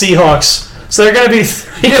at Seahawks. So they're going to be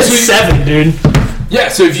 3-7, dude. Yeah,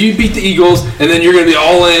 so if you beat the Eagles, and then you're going to be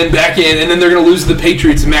all in, back in, and then they're going to lose to the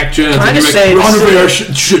Patriots and Mac Jones, Can I and you're just like, say Ron this- Rivera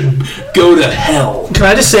should go to hell. Can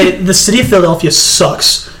I just say, the city of Philadelphia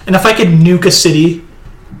sucks. And if I could nuke a city,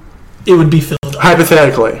 it would be Philadelphia.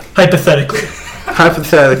 hypothetically. Hypothetically.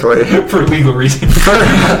 Hypothetically. For legal reasons. If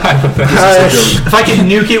I could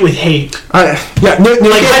nuke it with hate.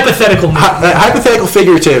 Hypothetical hypothetical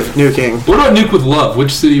figurative nuking. What about nuke with love?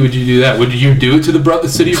 Which city would you do that? Would you do it to the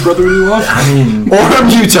city of brotherly love? Or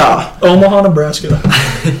Utah. Omaha, Nebraska.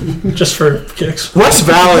 Just for kicks. West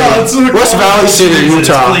Valley. West Valley City,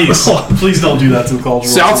 Utah. Please don't do that to the culture.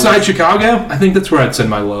 Southside Chicago? I think that's where I'd send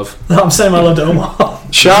my love. No, I'm sending my love to Omaha.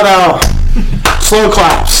 Shout out. Slow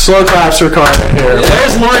claps for Karter here.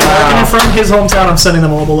 There's Laurie Marketing from his hometown. I'm sending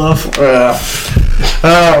them all the love.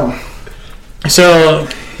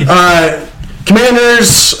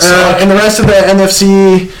 Commanders and the rest of the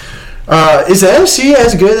NFC. Is the NFC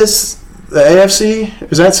as good as the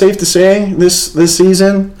AFC? Is that safe to say this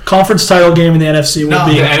season? Conference title game in the NFC would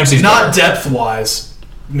be the NFC's not depth wise,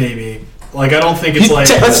 maybe. Like I don't think it's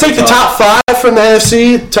let's take the top 5 from the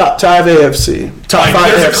NFC, top 5 AFC. Top 5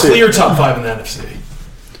 there's AFC. a clear top 5 in the NFC.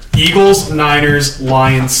 Eagles, Niners,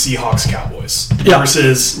 Lions, Seahawks, Cowboys. Yeah.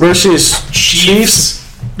 Versus Chiefs,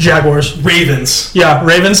 Jaguars. Ravens. Yeah,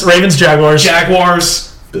 Ravens, Jaguars.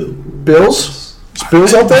 Jaguars. Bills? Is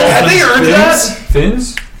Bills up there? Have they earned that?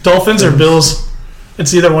 Fins? Dolphins or Bills.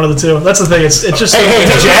 It's either one of the two. That's the thing. It's just Hey,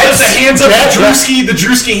 The Jets? hands up. The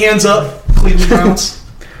Drewski hands up. Cleveland Browns.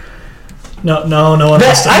 no one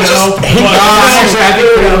has to. I just hate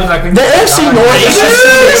the AFC North.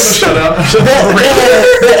 Shut up.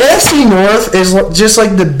 The AFC North is just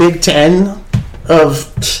like the Big Ten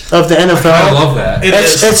of the NFL. I love that.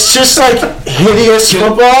 It's just like hideous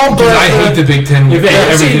football, but I hate the Big Ten. If with the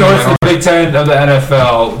NFC everything North in is my the Big Ten of the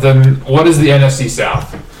NFL, then what is the NFC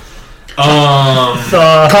South?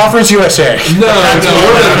 Conference USA. No,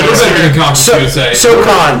 we're better than Conference USA.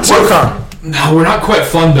 SoCon. No, we're not quite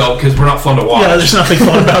fun belt because we're not fun to watch. Yeah, there's nothing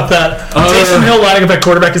fun about that. Taysom Hill lining up at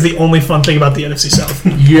quarterback is the only fun thing about the NFC South.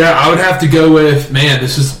 Yeah, I would have to go with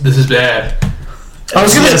this is bad. I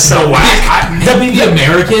was gonna say The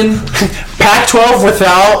American Pac-12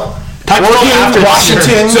 without Oregon,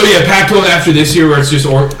 Washington. So yeah, Pac-12 after this year, where it's just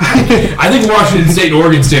I think Washington State and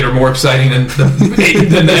Oregon State are more exciting than the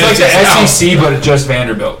It's like the South. SEC, but it's just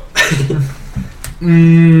Vanderbilt.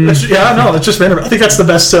 It's just Vanderbilt. I think that's the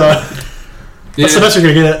best. That's the best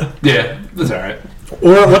you're gonna get. Yeah, that's all right.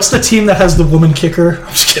 Or what's the team that has the woman kicker?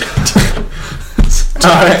 I'm just kidding.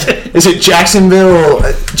 Is it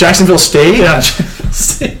Jacksonville State? Yeah.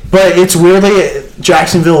 But it's weirdly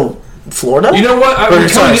Jacksonville, Florida. You know what? Coming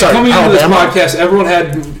into this Alabama? podcast, everyone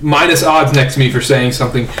had minus odds next to me for saying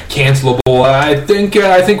something cancelable. I think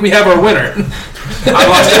we have our winner. I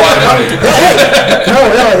lost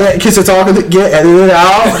No, because it's all going to get edited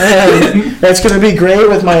out, and it's going to be great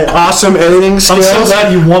with my awesome editing skills. I'm so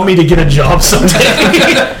glad you want me to get a job someday.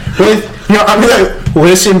 I'm going to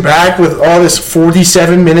listen back with all this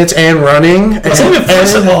 47 minutes and running.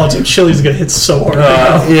 Dude, Chili's gonna hit so hard.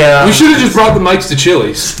 Yeah. We should have just brought the mics to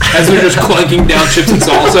Chili's as they're just clanking down chips and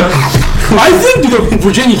salsa. I think the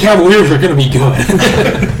Virginia Cavaliers are going to be good.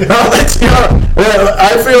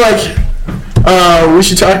 I feel like we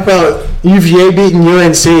should talk about UVA beating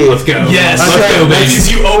UNC. Let's go. Yes. Let's go, That baby.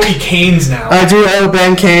 means you owe me Canes now. I do owe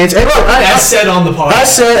Ben Canes. Hey, look, As said on the podcast. I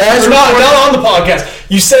said as not on the podcast.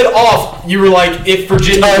 You said off. You were like, if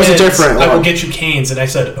Virginia it was a wins, different I will one. get you Canes, and I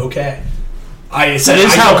said okay. I said That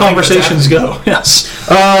is I how don't think conversations that's go. Yes.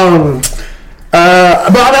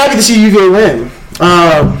 But I'm happy to see UVA win.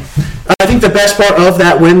 I think the best part of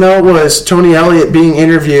that win, though, was Tony Elliott being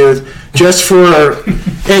interviewed just for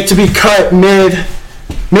it to be cut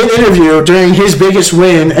mid-interview during his biggest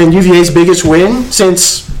win and UVA's biggest win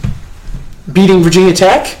since beating Virginia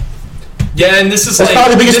Tech. Yeah, and this is That's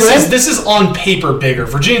probably the biggest win. This is on paper bigger.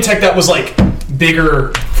 Virginia Tech, that was like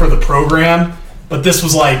bigger for the program, but this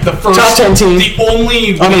was like the first Top 10 team. the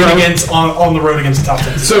only On the win road. on the road against the top 10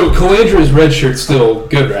 team. So Calandra's red shirt's still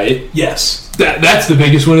good, right? Yes. That's the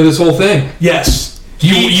biggest win of this whole thing. Yes.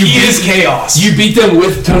 You He beat- is chaos. You beat them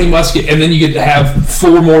with Tony Muskett, and then you get to have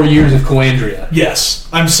 4 more years of Calandria. Yes.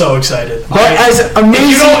 I'm so excited. But as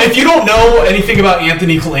amazing, If you don't know anything about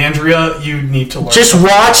Anthony Calandria, you need to learn. just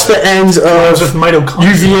watch the ends of With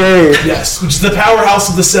mitochondria. UVA. Yes, which is the powerhouse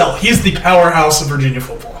of the cell. He's the powerhouse of Virginia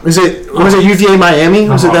football. Was it UVA Miami?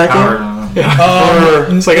 Was it that game?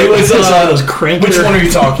 It's like it was those cranky. which one are you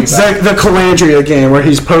talking It's about? like the Calandria game where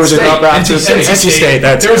he's posing State, up after NC NC State.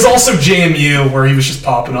 That's There was also JMU where he was just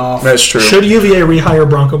popping off. That's true. Should UVA rehire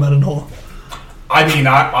Bronco Mendenhall? I mean,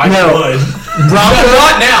 I No. would.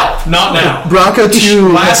 Bronco, Not now. Bronco to Last week it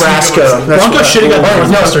Nebraska. was- That's Bronco what- should have got oh,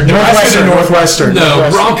 Northwestern. Northwestern. No,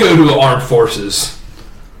 Bronco to the Armed Forces.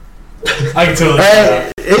 I can totally see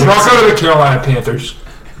Hey, that. Bronco to the Carolina Panthers.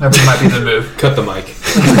 That might be the move. Cut the mic.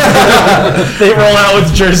 They roll out with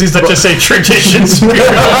jerseys that just say traditions.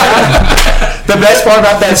 The best part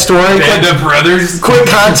about that story, Band of Brothers. quick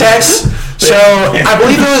context. So I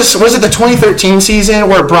believe it was it the 2013 season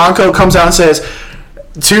where Bronco comes out and says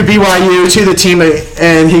to BYU, to the team,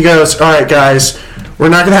 and he goes, "All right, guys, we're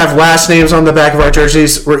not going to have last names on the back of our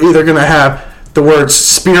jerseys. We're either going to have the words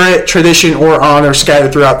spirit, tradition, or honor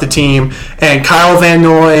scattered throughout the team." And Kyle Van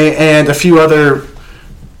Noy and a few other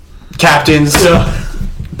captains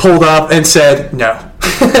pulled up and said no.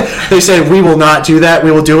 They said, "We will not do that.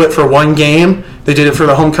 We will do it for one game." They did it for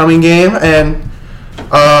the homecoming game, and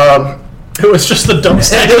It was just the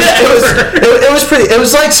dumbest thing it was pretty. It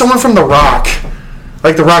was like someone from The Rock,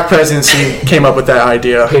 like the Rock presidency, came up with that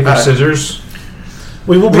idea. Paper, scissors.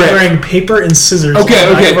 We will be Rick. wearing paper and scissors Okay, on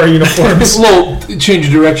the back okay. of our uniforms. A little change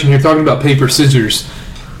of direction here. Talking about paper, scissors.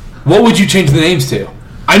 What would you change the names to?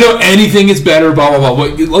 I know anything is better. Blah blah blah.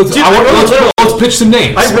 Let's pitch some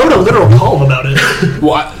names. I wrote a literal column about it.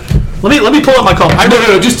 What? Let me pull up my column.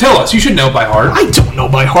 No. Just tell us. You should know by heart. I don't know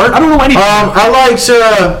by heart. I don't know anything. I liked.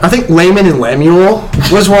 I think Layman and Lemuel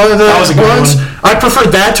was one of the That was a good ones. one. I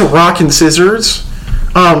preferred that to Rock and Scissors.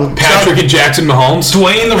 Patrick and Jackson Mahomes.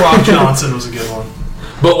 Dwayne the Rock Johnson was a good one.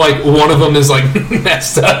 But like one of them is like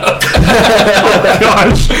messed up. Oh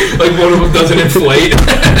gosh! Like one of them doesn't inflate.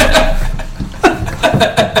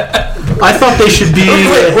 I thought they should be.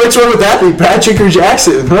 Wait, which one would that be, Patrick or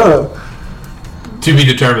Jackson? Huh? To be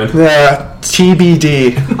determined. Yeah,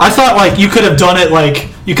 TBD. I thought like you could have done it like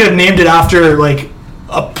you could have named it after like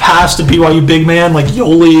a past BYU big man like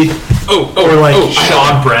Yoli. Or like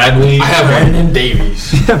Sean Bradley. I have one. Brandon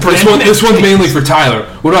Davies. This one's mainly for Tyler.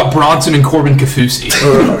 What about Bronson and Corbin Kafusi?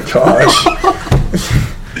 Oh gosh.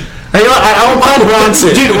 Hey, I don't mind Bronson.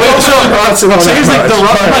 Dude, we don't show Bronson on So that here's like much. the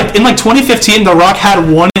Rock, in 2015, the Rock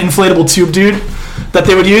had one inflatable tube dude that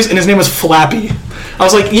they would use, and his name was Flappy. I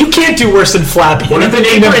was like, you can't do worse than Flappy. What if they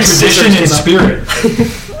named him Tradition and Spirit?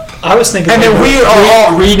 I was thinking. And then we are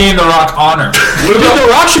all rename the Rock Honor. The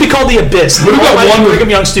Rock should be called the Abyss. What about one Brigham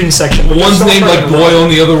Young student section? One's named like Boyle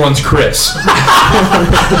and the other one's Chris.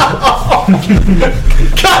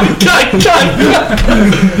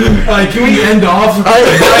 Can we end off by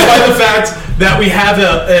the fact that we have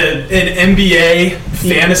an NBA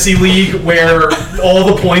fantasy league where all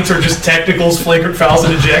the points are just technicals, flagrant fouls,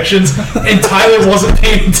 and ejections, and Tyler wasn't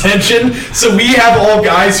paying attention, so we have all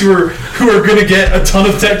guys who are going to get a ton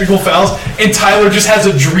of technical fouls, and Tyler just has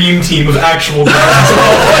a dream team of actual guys.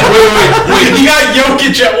 Wait. You got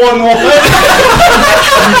Jokic at 1-1.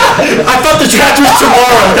 I thought the draft was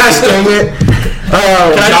tomorrow. Gosh dang it.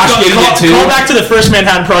 Call back to the first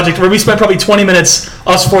Manhattan Project where we spent probably 20 minutes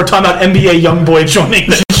us four talking about NBA Youngboy joining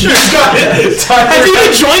the Have you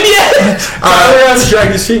even joined yet? Tyler has to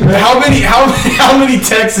drag his feet, man. How many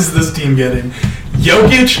texts is this team getting?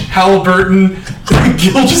 Jokic, Halliburton,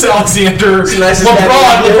 Gilgeous-Alexander,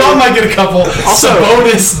 LeBron might get a couple.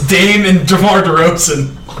 Sabonis, Dame, and DeMar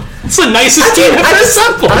DeRozan. It's the nicest team ever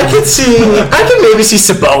assembled. I can maybe see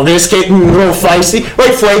Sabonis getting a little feisty,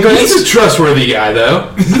 like flagrant. He's a trustworthy guy,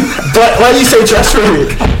 though. But why do you say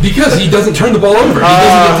trustworthy? Because he doesn't turn the ball over. He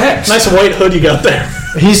doesn't get text. Nice white hood you got there.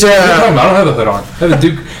 He's What are you talking about? I don't have a hood on. I have a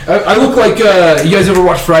Duke. I look like, you guys ever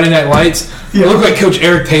watch Friday Night Lights? I look like Coach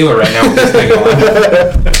Eric Taylor right now with this thing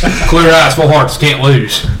on. Clear eyes, full hearts, can't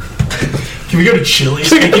lose. Can we go to Chili's?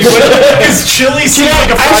 Because Chili's seems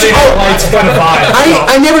like a Friday Night Lights kind of vibe.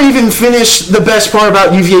 I never even finished the best part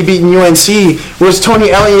about UVA beating UNC was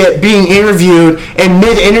Tony Elliott being interviewed, and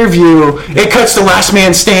mid-interview, it cuts to Last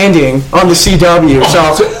Man Standing on the CW.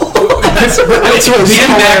 So that's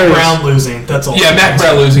And Mac Brown losing. That's all. Yeah, Mac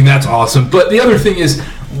Brown losing, that's awesome. But the other thing is,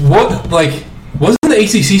 wasn't the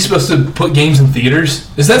ACC supposed to put games in theaters?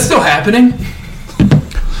 Is that still happening?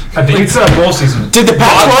 I think it's bowl season. did the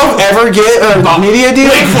Pac-12 ever get a media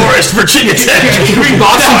deal? Wake Forest, Virginia Tech.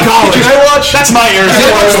 Boston College. Can I watch? That's my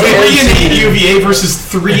Arizona. 3-8 UVA versus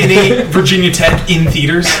 3-8 Virginia Tech in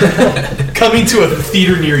theaters. Coming to a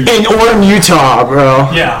theater near you. Or in Utah,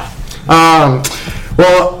 bro. Yeah.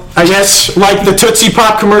 Well, I guess like the Tootsie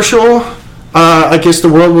Pop commercial, I guess the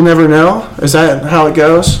world will never know. Is that how it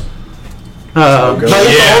goes?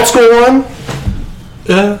 The old school one?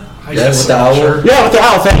 Yeah. With the owl. Yeah, with the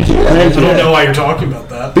owl, thank you. I don't know why you're talking about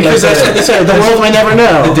that. Because that's what they said, the world may never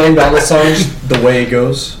know. The Dame Dollar songs, The Way It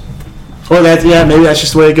Goes. Or that, yeah, maybe that's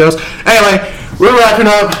just the way it goes. Anyway, we're wrapping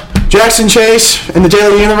up. Jackson Chase and the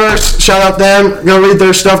Daily Universe, shout out them. Go read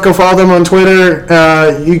their stuff. Go follow them on Twitter.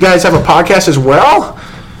 You guys have a podcast as well?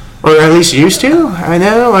 Or at least used to, I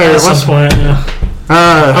know. Or At some point, yeah.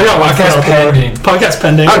 I got Podcast pending. Podcast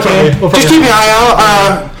pending. Okay, We'll just keep an eye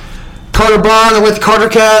out. Karter Baughan with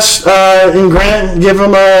CarterCast in Grant. Give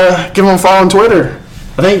him a follow on Twitter.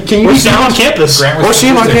 I think can you Or see him on campus. Or see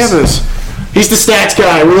him on campus. He's the stats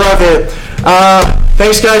guy. We love it.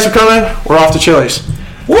 Thanks guys for coming. We're off to Chili's.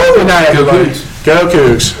 Woo! Good night, Go everybody. Cougs. Go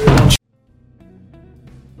Cougs.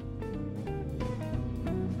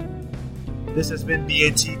 This has been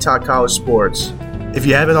BAT Talk College Sports. If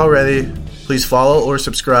you haven't already, please follow or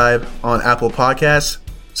subscribe on Apple Podcasts,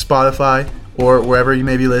 Spotify, or wherever you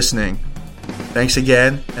may be listening. Thanks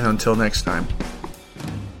again, and until next time.